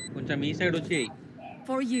కొంచెం ఈ side వచ్చేయ్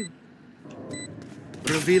For you.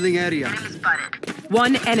 Revealing area.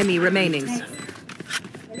 One enemy remaining.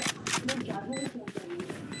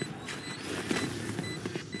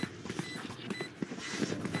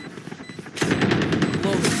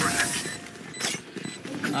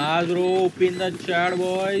 Agro, open the chat,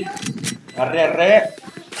 boys. Arre.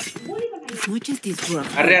 As much as this world,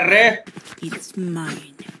 Arre. it's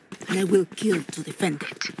mine, and I will kill to defend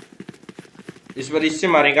it. इस बार इससे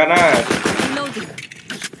मारेगा ना Reloading.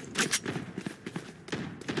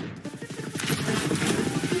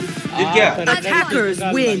 जीत गया Attackers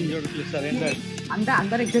win. Surrender.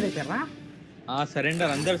 अंदर exit అయిపోయారా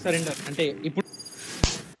surrender అందరు surrender అంటే ఇప్పుడు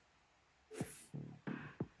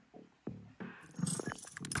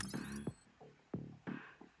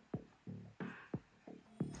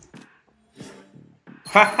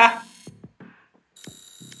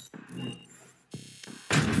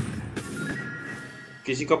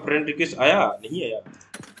किसी का फ्रेंड रिक्वेस्ट आया नहीं आया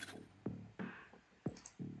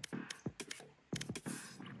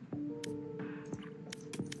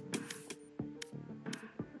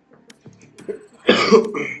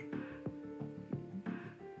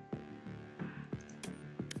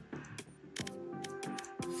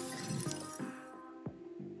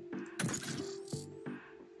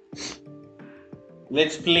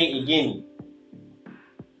Let's play again.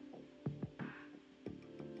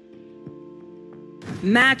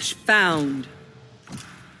 Match found.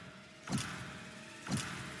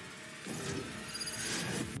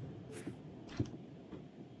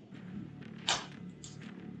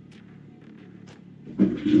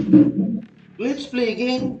 Let's play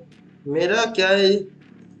again. मेरा क्या है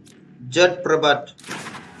जट प्रभात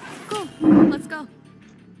Go. Let's go.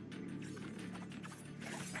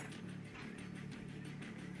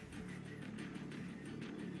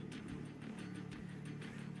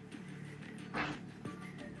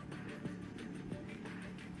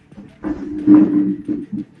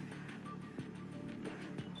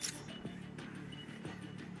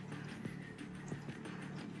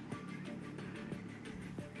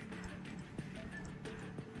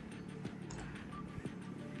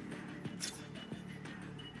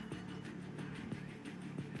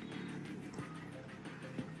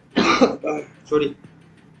 Sorry.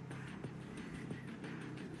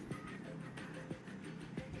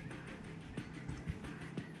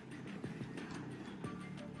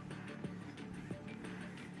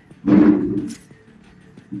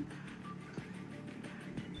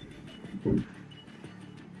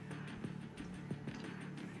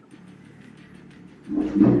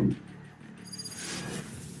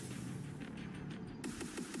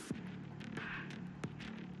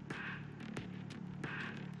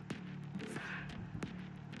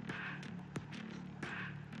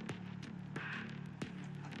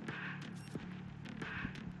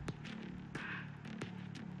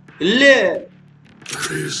 There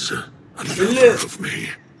is another of me.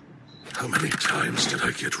 How many times did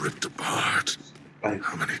I get ripped apart?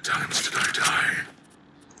 How many times did I die?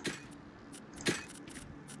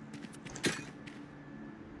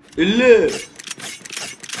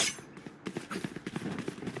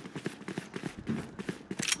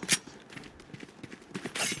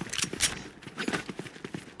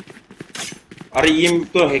 अरे ये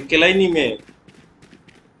तो हेकेला ही नहीं मैं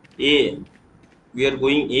A we are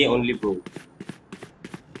going A only bro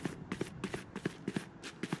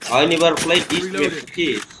I never fly east west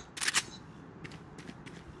case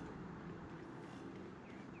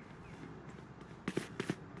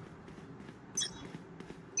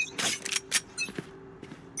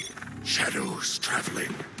Shadows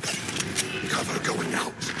traveling. Cover going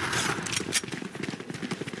out.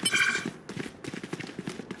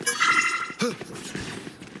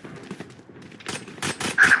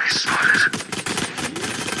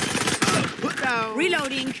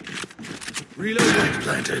 Reloading. Reloading.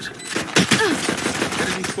 Planted.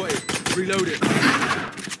 Enemy spotted. Reloading.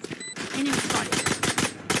 Enemy spotted.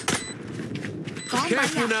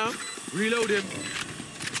 Careful now. Reload him.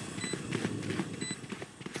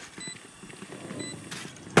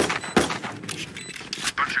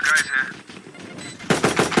 Bunch of guys here.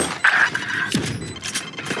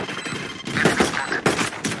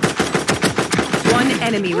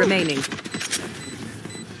 enemy remaining.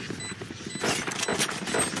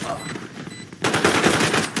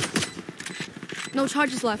 No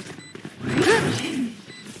charges left.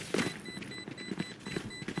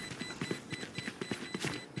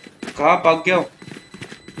 कहाँ भाग गया?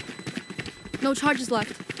 No charges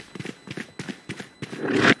left.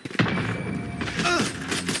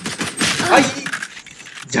 आई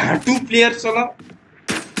जहाँ 2 players चला.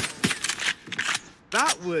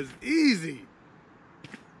 That was easy.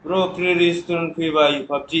 Bro, pre-register fee भाई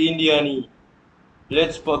PUBG India knee.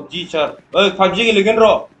 Let's PUBG char. PUBG के लेकिन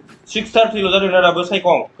रो 6:30 लोग जारे ना बस आई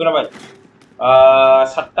कौन करा भाई.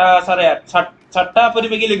 सट्टा सारे सट्टा परी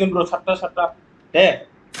में के लेकिन bro सट्टा है.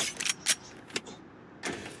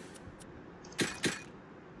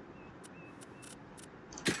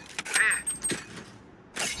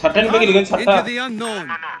 सट्टा नहीं लेकिन सट्टा. Into the unknown.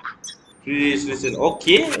 Pre-registration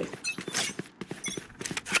okay.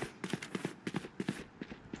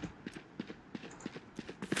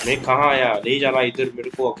 मैं कहाँ आया? नहीं जाना इधर मेरे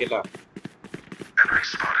को अकेला.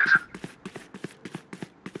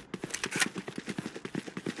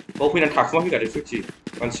 वो कोई ना ठाकुर भी करे फिर चीज़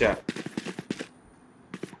पंचा.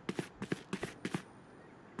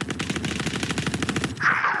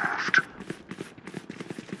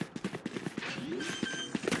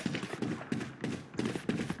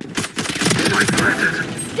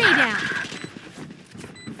 Stay down.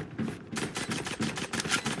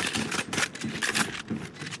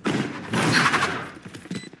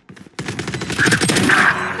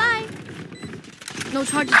 Bye. No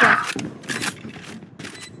charges left.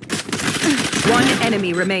 One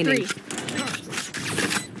enemy remaining. 3.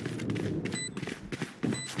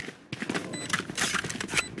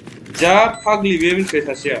 जा फागली वेविन से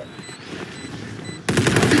थासिया.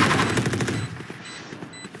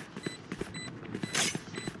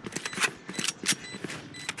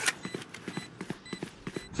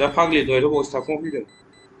 जा फागली तो ये लोग उस थाकों भी दे.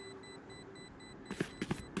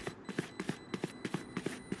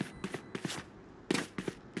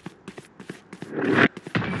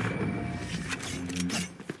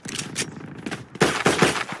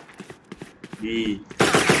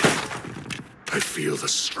 I feel the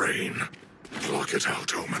strain. Block it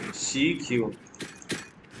out, Omen. CQ.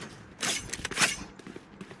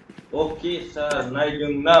 Okay, sir. Naik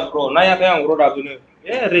na bro. Naik apa yang bro dah guna?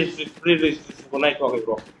 Register ko naik kau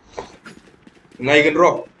bro. Naik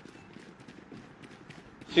bro.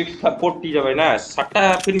 640 jawai na. Satta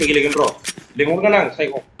pin me gile bro. Dengar kan ang saya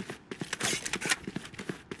ko.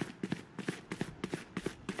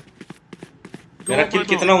 मेरा किल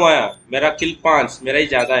कितना हुआ है? मेरा किल 5. मेरा ही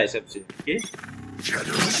ज्यादा है सबसे. Okay.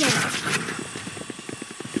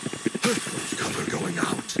 Cover going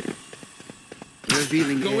out.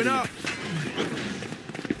 Revealing Going area. up.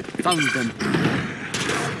 Found them.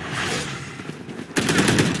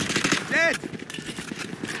 Dead.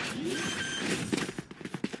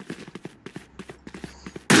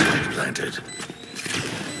 Planted.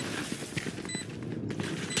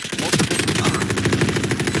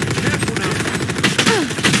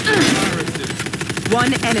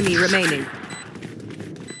 One enemy remaining.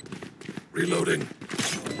 Reloading.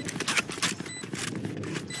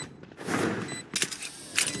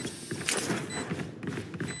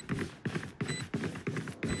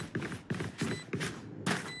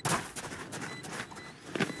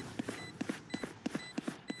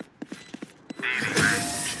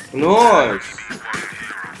 Nice.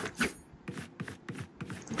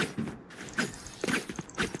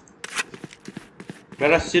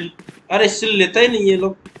 मेरा सिल. अरे सिल लेता ही नहीं ये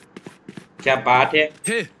लोग. क्या बात है?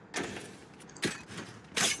 Hey.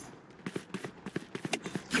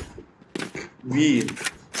 वीर.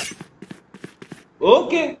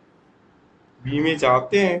 ओके. बी में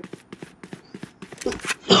जाते हैं.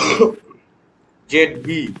 Jet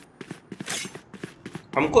B.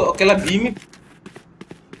 हमको अकेला बी में.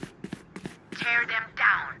 Tear them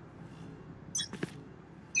down.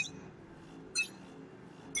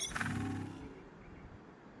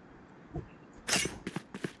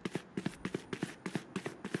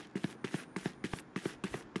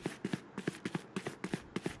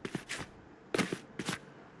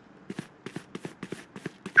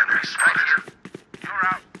 You're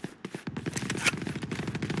out.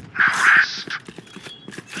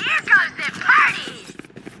 Here goes the party.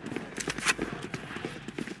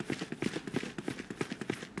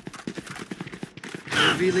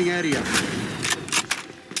 Revealing area.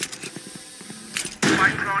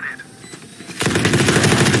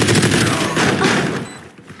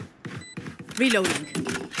 Reloading.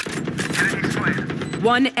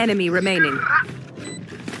 One enemy remaining.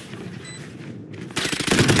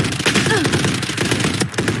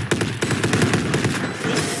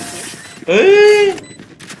 Hey!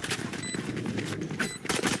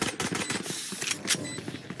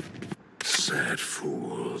 Sad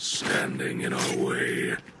fools standing in our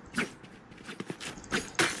way.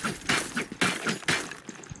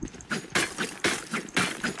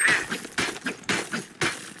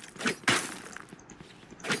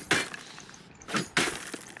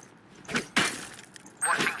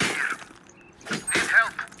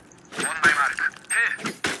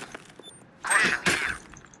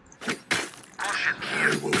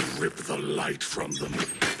 From them.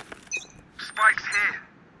 Spike's here.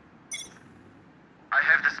 I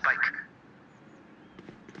have the spike.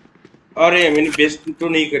 अरे मैंने best तो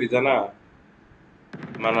नहीं करी था ना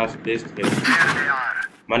मानस best है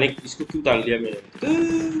मैंने इसको क्यों डाल दिया मैंने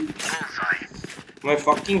my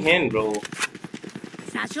fucking hand bro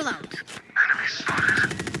Satchel out. Enemy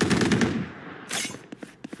spotted.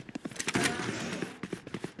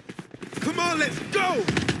 Come on, let's go.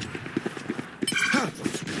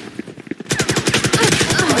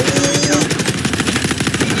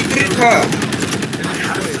 I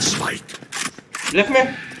have the spike. Left me.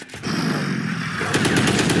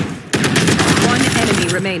 One enemy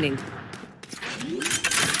remaining.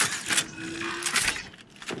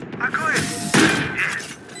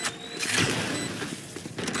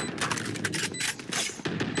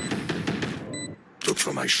 Look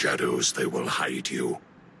for my shadows, they will hide you.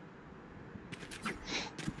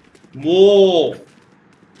 Whoa.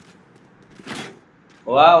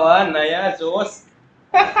 Wow, नया जोश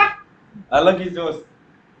अलग ही जोश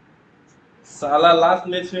साला last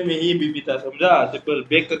match में मैं ही बीबी था समझा simple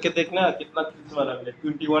back करके देखना कितना किल्स मारा मैंने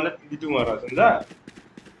 21 या 22 मारा समझा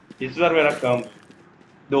इस बार मेरा काम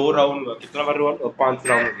 2 राउंड हुआ कितना बार हुआ 5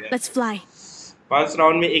 राउंड हो गया Let's fly. 5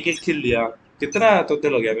 राउंड में एक किल लिया कितना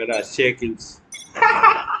टोटल हो गया मेरा 6 किल्स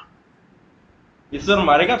इस बार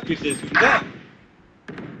मारेगा फिर से समझा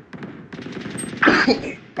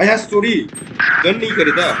आया स्टोरी गन नहीं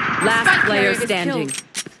करी था Last player standing.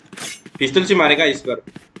 पिस्टल से मारेगा इस बार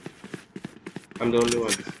I'm the only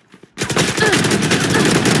one.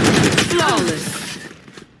 Flawless.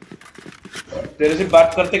 तेरे से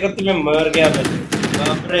बात करते करते मैं मर गया मैं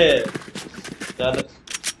बाप रे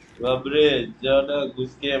ज्यादा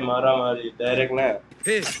घुस के मारा मारी डायरेक्ट ना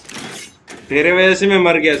तेरे वजह से मैं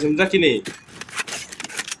मर गया समझा कि नहीं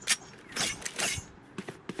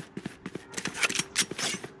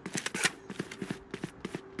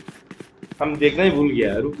हम देखना ही भूल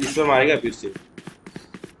गया रुक इस बार मारेगा फिर से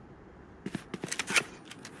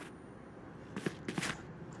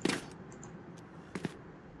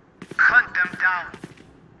Hunt them down.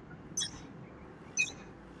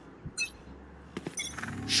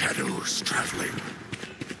 Shadows traveling.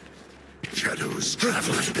 Shadows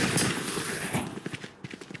traveling.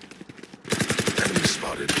 Enemy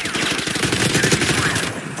spotted.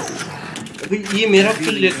 अभी ये मेरा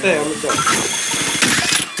किल लेता है हमेशा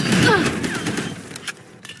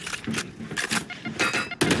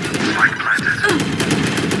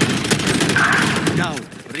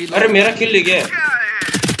अरे मेरा किल ले गया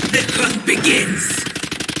begins.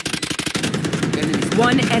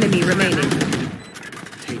 One enemy remaining.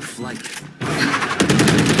 Take flight.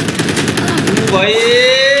 भाई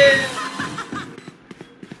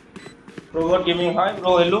Bro what gaming hi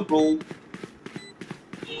bro hello bro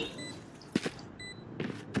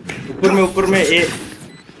ऊपर में ए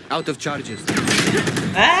Out of charges.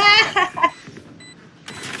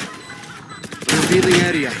 Revealing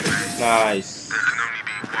area. Nice.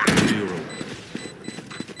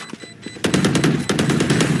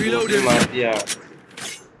 Reloading.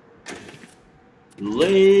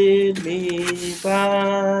 Let me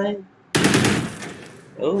by.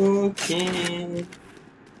 Okay.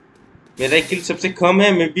 मेरा किल सबसे कम है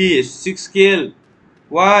मैं भी 6 किल.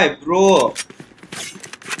 Why bro?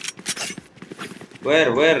 Where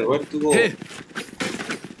to go? Hey.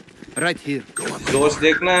 Right here. Go on. दोस्त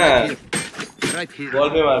देखना. Right here. बॉल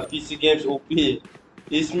में मार PC games OP.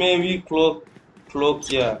 इसमें भी क्लोक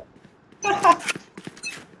किया.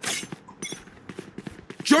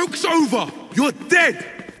 Joke's over! You're dead!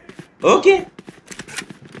 Okay.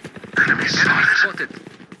 Enemy spotted.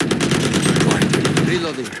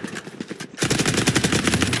 Reloading.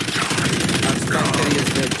 Abstract carrier is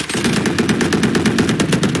dead.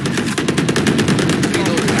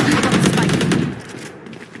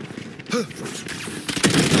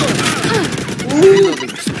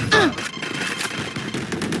 Reloading.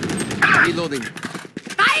 Reloading.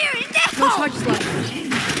 Fire in the hole! No charges left.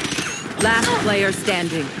 Last player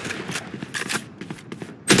standing.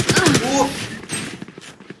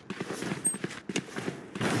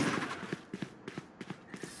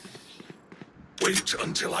 Wait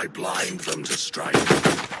until I blind them to strike.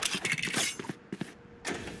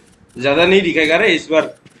 ज्यादा नहीं दिखाएगा रे इस बार,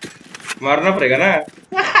 मारना पड़ेगा ना।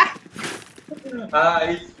 हाँ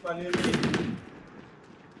इस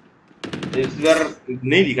बार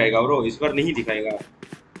नहीं दिखाएगा ब्रो, इस बार नहीं दिखाएगा,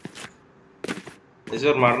 इस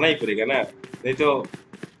बार मारना ही पड़ेगा ना, नहीं तो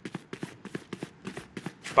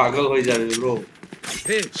पागल हो जाएगा bro.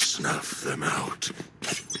 Hey, snuff them out.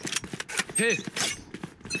 Hey,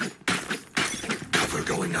 cover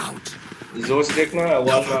going out. जोश देखना,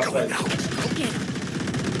 वन मारता है।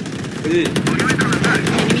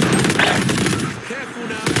 Careful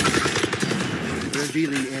now.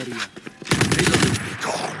 Revealing area. Be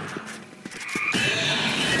gone.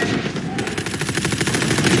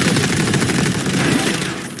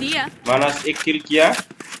 See ya. मानस एक किल किया।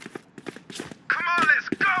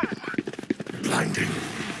 Blinding.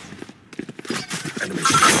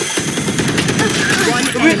 One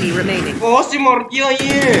enemy remaining. Oh si mor gया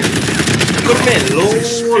ये, ऊपर में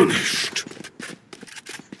लोल,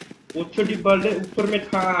 वो छोटी बल्ले ऊपर में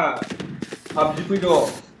था। अब जी कोई जो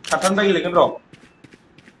खत्म था लेकिन रो,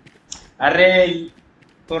 अरे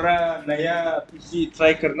थोड़ा नया पीसी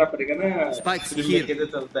ट्राई करना पड़ेगा ना, इसमें कैसे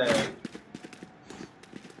चलता है,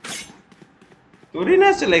 थोड़ी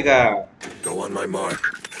ना चलेगा। Go on my mark.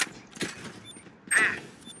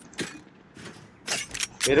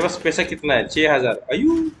 मेरे पास पैसा कितना है? 6000।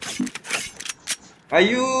 आयु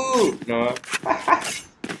नो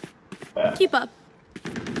Keep up.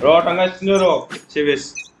 रो टंगा इसने रो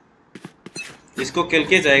सेवेस, इसको खेल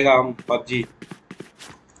के जाएगा हम पबजी।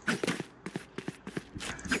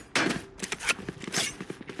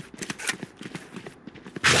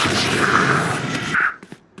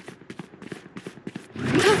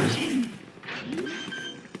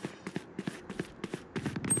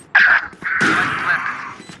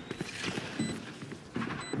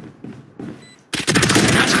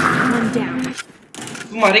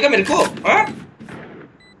 तू मारेगा मेरे को? हाँ?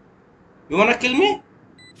 You wanna kill me?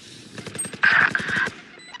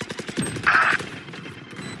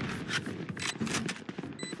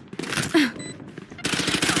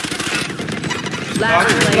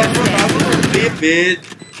 Last player standing.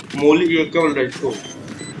 मोली क्या बोल रहा है इसको?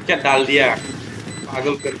 क्या डाल दिया?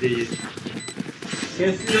 पागल कर दिया ये।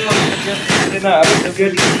 कैसे हो? ना अभी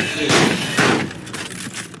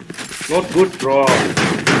not good bro.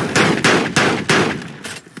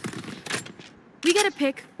 We get a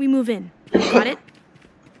pick, we move in. Got it?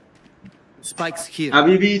 Spikes here.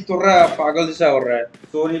 अभी भी थोड़ा पागल जैसा हो रहा है।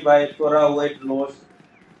 Sorry भाई, थोड़ा weight loss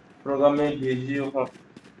प्रोग्राम में भेजियो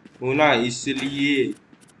हूँ ना, इसलिए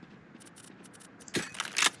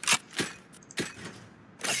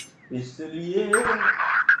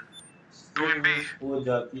हो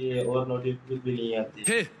जाती है और नोटिफिकेशन भी नहीं आती।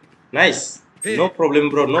 Nice. No problem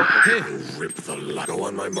bro, no problem. Rip the light. Go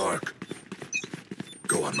on my mark.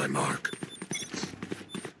 Go on my mark.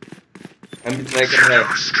 हम भी ट्राई कर रहे हैं,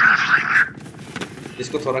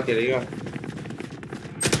 इसको थोड़ा करेगा।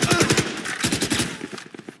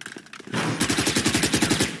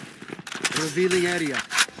 Revealing area.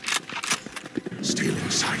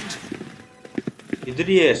 Stealing sight. इधर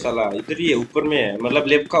ही है साला, इधर ही है, ऊपर में है, मतलब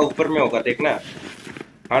लेफ्ट का ऊपर में होगा, देखना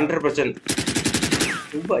 100%।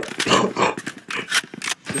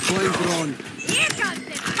 Deploying drone.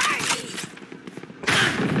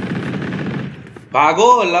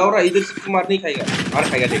 भागो लाउरा, इधर से मार नहीं खाएगा, मार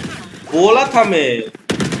खाएगा देख, बोला था मैं।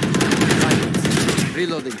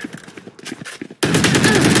 Reloading.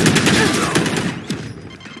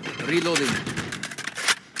 Reloading.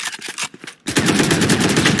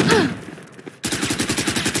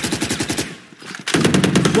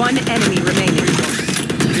 One enemy remaining.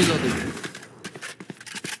 Reloading.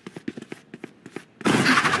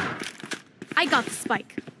 I got the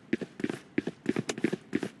spike.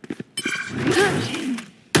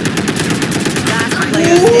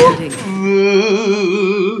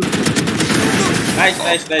 Last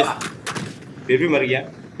player standing. Nice. फिर भी मर गया,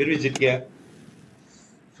 फिर भी जीत गया।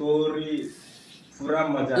 Sorry, पूरा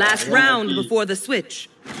मजा। Last round before the switch.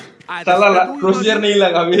 साला क्रोशियर नहीं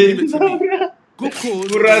लगा मेरे,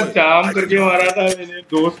 पूरा जाम करके मारा था मैंने,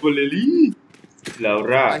 दोस्त बोले ली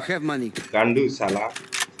लाउरा I have money. गांडू साला।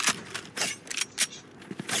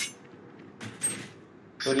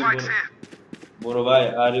 सॉरी बोरो भाई,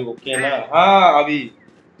 आर यू ओके ना? हाँ अभी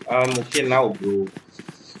ओके ना ब्रो,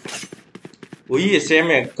 वही है, सेम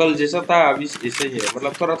है, कल जैसा था अभी ऐसे ही है,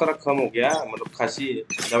 मतलब थोड़ा कम हो गया, मतलब खांसी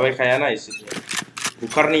दवाई खाया ना इसलिए,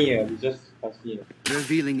 बुखार नहीं है अभी, जस्ट खांसी है।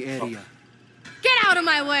 Revealing area. Get out of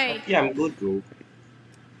my way! Yeah, I'm good bro.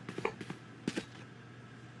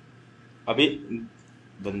 अभी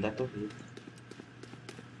बंदा तो है।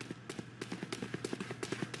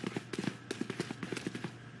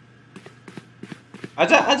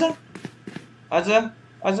 आजा आजा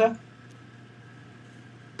आजा।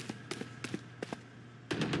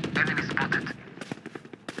 Enemy spotted.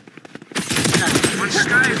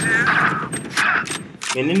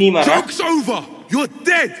 मैंने नहीं मारा। Joke's over. You're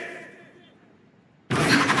dead.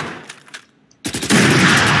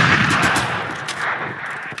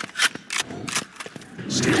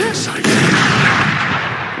 Stay inside.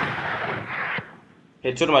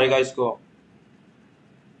 Headshot मारेगा इसको।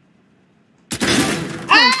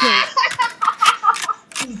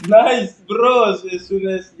 Nice bro. As soon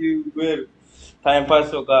as you will time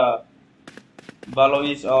pass होगा। Valo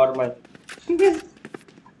is our mind.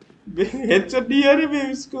 Headshot दिया रे बे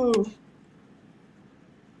इसको।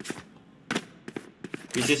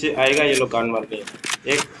 पीछे से आएगा ये लोग कान मारने।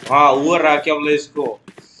 एक हाँ ऊपर रख के बोले इसको।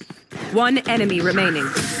 One enemy remaining.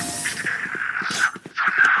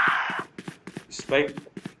 Spike.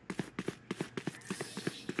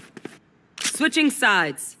 Switching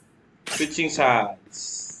sides. Switching sides.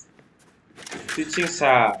 Switching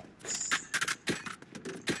sides.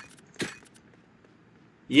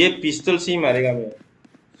 ये पिस्टल से ही मारेगा मैं।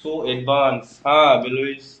 So advanced. हाँ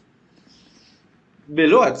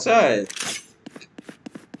बेलो अच्छा है।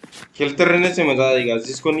 खेलते रहने से मजा आएगा।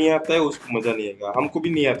 जिसको नहीं आता है उसको मजा नहीं आएगा। हमको भी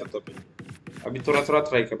नहीं आता था पहले। अभी थोड़ा थोड़ा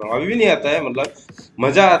ट्राई कर रहा हूँ। अभी भी नहीं आता है, मतलब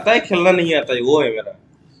मजा आता है, खेलना नहीं आता है, वो है मेरा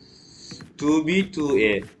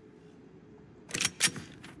 2B2A।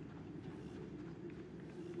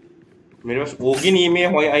 मेरे पास होगी नहीं, मैं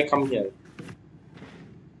व्हाई आई कम हियर।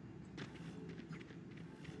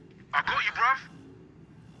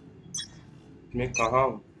 मैं कहाँ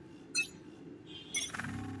हूँ?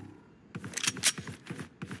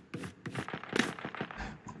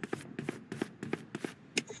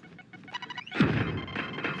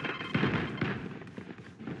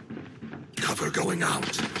 Cover going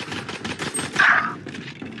out.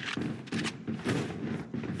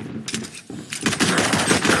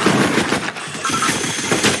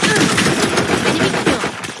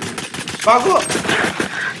 भागो।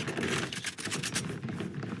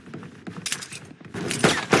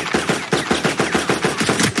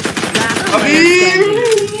 अभी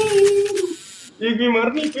एक भी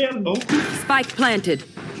मर नहीं पाया। दो Spike planted.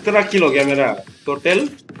 कितना किल हो गया मेरा? Total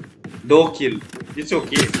 2 kill. It's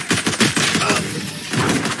okay.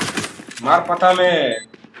 मार पता मैं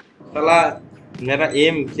साला, मेरा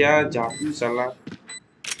एम क्या जादू साला।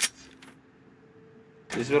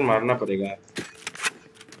 इस बार मारना पड़ेगा।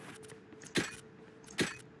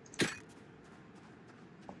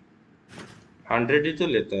 $100 ही तो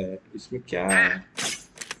लेता है, इसमें क्या है?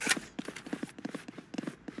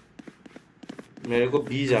 मेरे को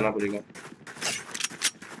बी जाना पड़ेगा।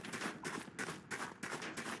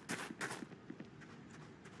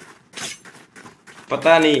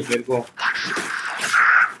 पता नहीं मेरे को,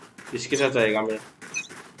 इसके साथ आएगा मैं।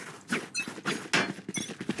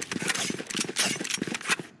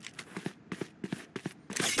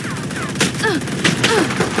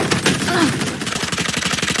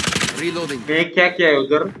 Reloading. देख क्या किया है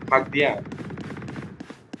उधर, भाग दिया।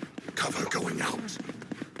 Cover going out.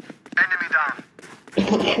 Enemy down.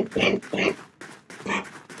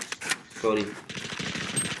 Sorry.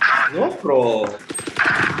 No pro.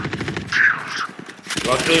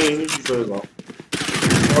 वाकई नहीं जीतेगा।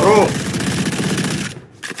 मारो।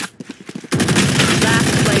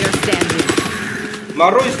 Last player standing.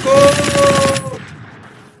 मारो इसको।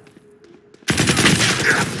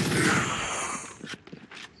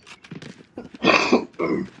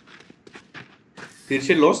 फिर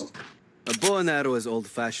से lost. A bow and arrow is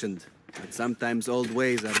old-fashioned, but sometimes old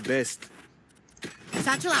ways are best.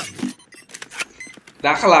 Satchel out.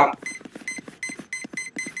 दाखला।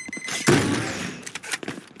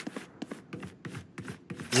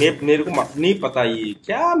 मेरे को नहीं पता ये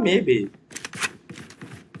क्या मैप है।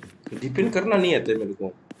 डिपेंड करना नहीं आता मेरे को।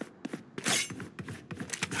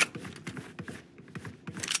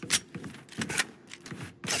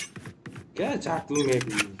 क्या चाटू मैप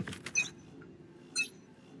है?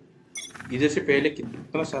 इधर से पहले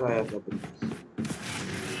कितना सारा आया था।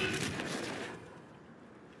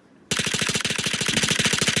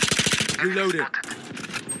 Reloaded.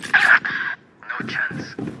 No chance.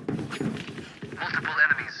 Multiple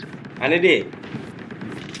enemies. आने दे।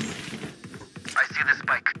 I see the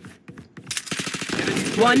spike.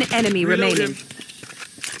 One enemy remaining.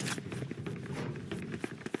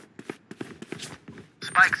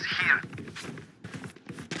 Spikes here.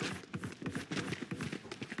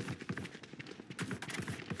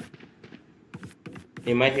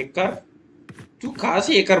 Am I hacker? तू कहाँ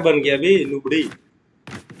से हैकर बन गया बे नुबड़ी?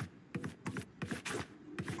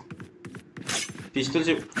 पिस्टल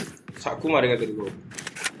से चाकू मारेगा तेरे को।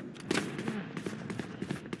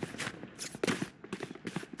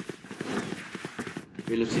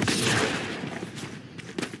 velocity.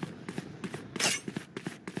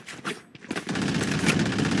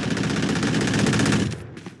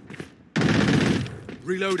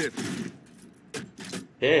 Reloaded.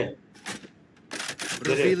 Hey.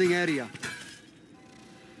 Revealing area.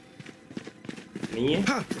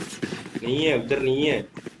 नहीं है उधर नहीं है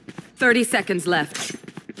 30 seconds left.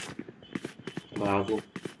 भागो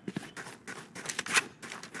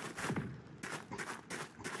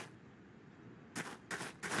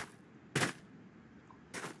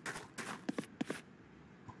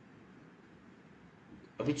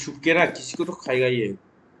अभी छुप के ना किसी को तो खाएगा ये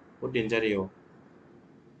बहुत डेंजर है वो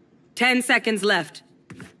 10 seconds left.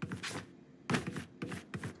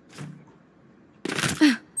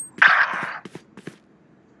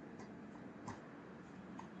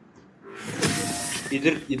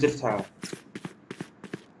 इधर था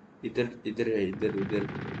इधर है इधर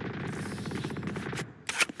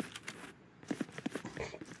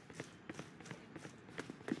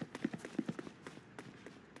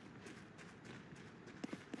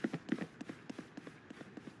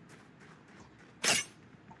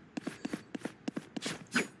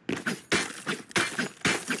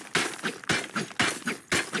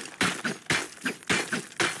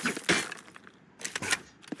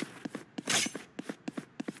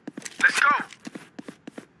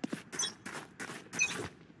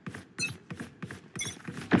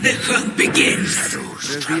The hunt begins.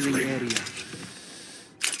 Revealing area.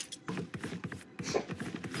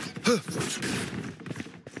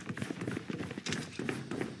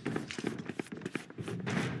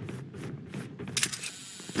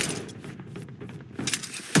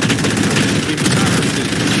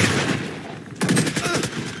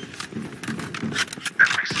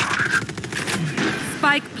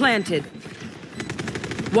 Spike planted.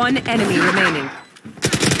 One enemy remaining.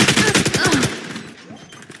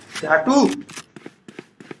 Tattoo.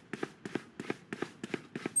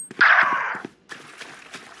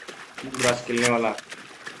 Brush खेलने वाला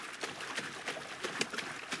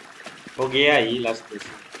हो गया ये लास्ट पे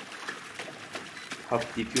अब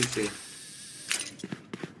डिफ्यूज से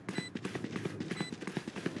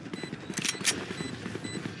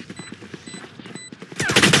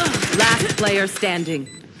Last player standing.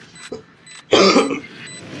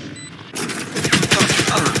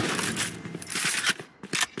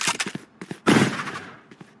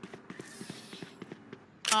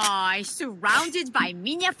 Surrounded by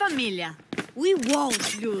minha família. We won't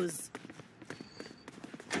lose.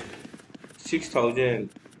 6,000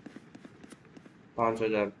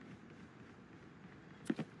 5,000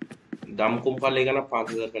 दाम कम का लेगा ना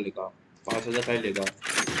 5,000 का लेगा 5,000 का ही लेगा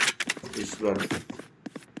इस बार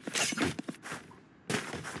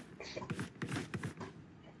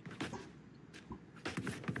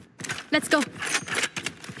Let's go.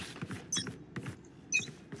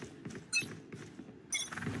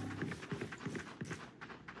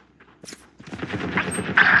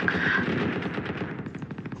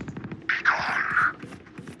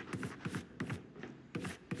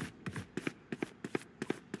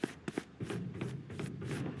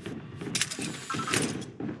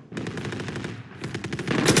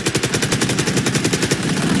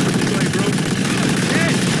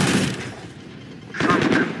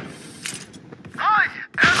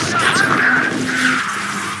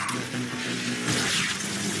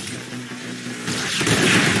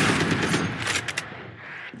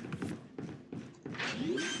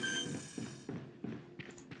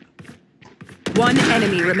 One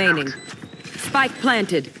enemy remaining. Spike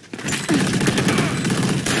planted.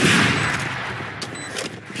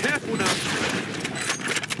 Careful now.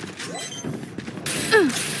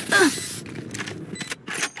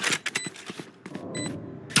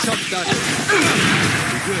 Shot that.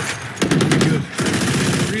 Good.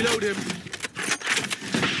 Reload him.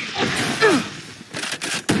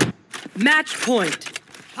 Match point.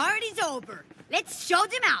 Party's over. Let's show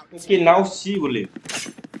them out. Okay, now see बोले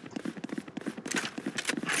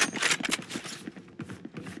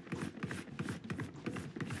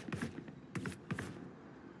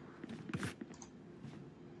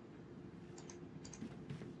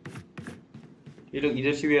ये लोग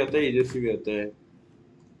इधर से भी आता है इधर से भी आता है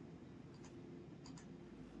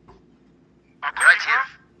Right here.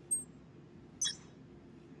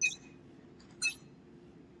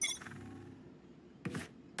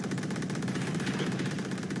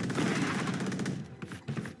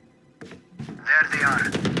 There they are.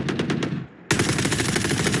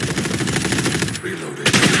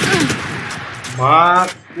 Reloading.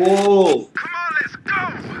 Marco Come on, let's go.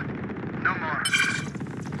 No more.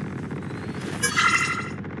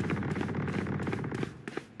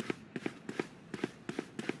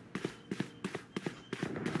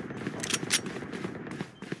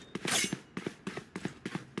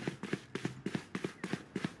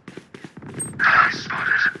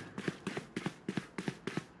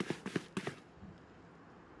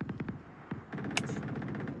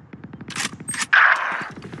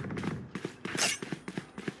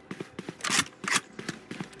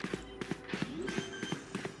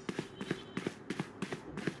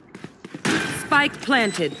 Spike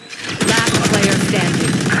planted. Last player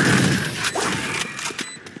standing.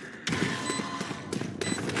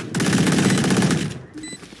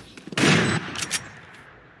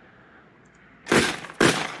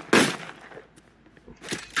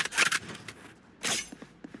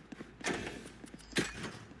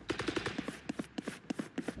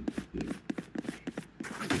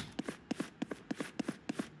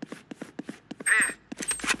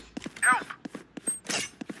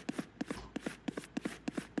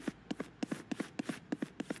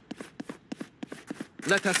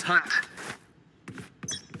 Let us hunt.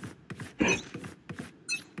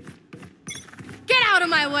 Get out of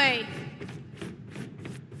my way!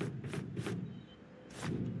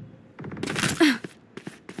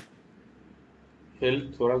 Health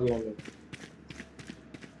थोड़ा गया है.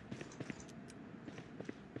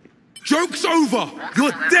 Joke's over!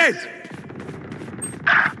 You're dead!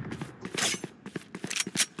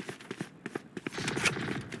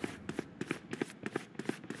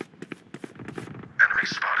 Enemy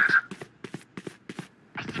spotted.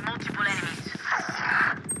 I see multiple enemies.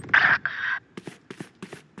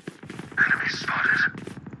 Enemy spotted.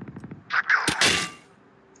 Let go.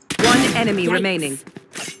 One enemy remaining.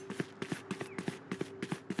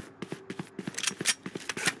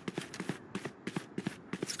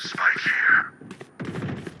 Spike here.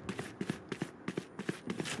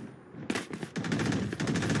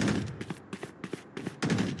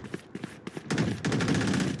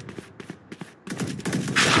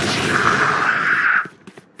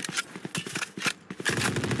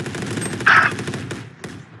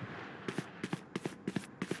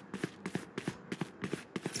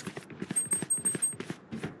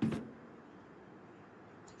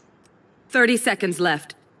 Thirty seconds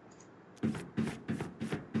left.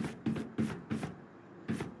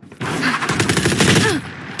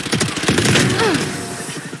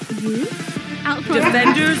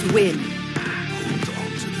 Defenders win. Hold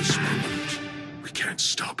on to this moment. We can't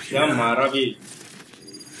stop क्या here. मारा भी?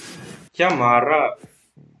 क्या मारा?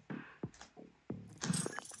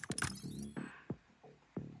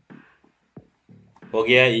 हो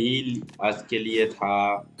गया heal आज के लिए था.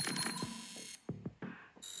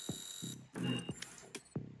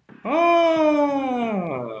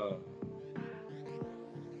 हाँ.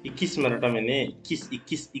 21 मरता मैंने.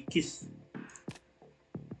 21.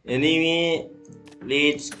 Anyway,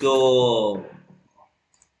 let's go.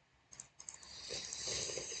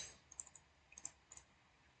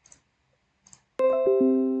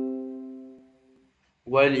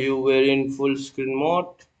 While you were in full screen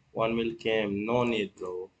mode, 1 mil came. No need,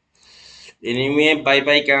 bro. Anyway, bye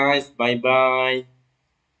bye, guys. Bye bye.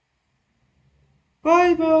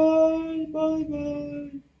 Bye bye. Bye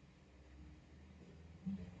bye.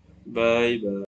 Bye bye.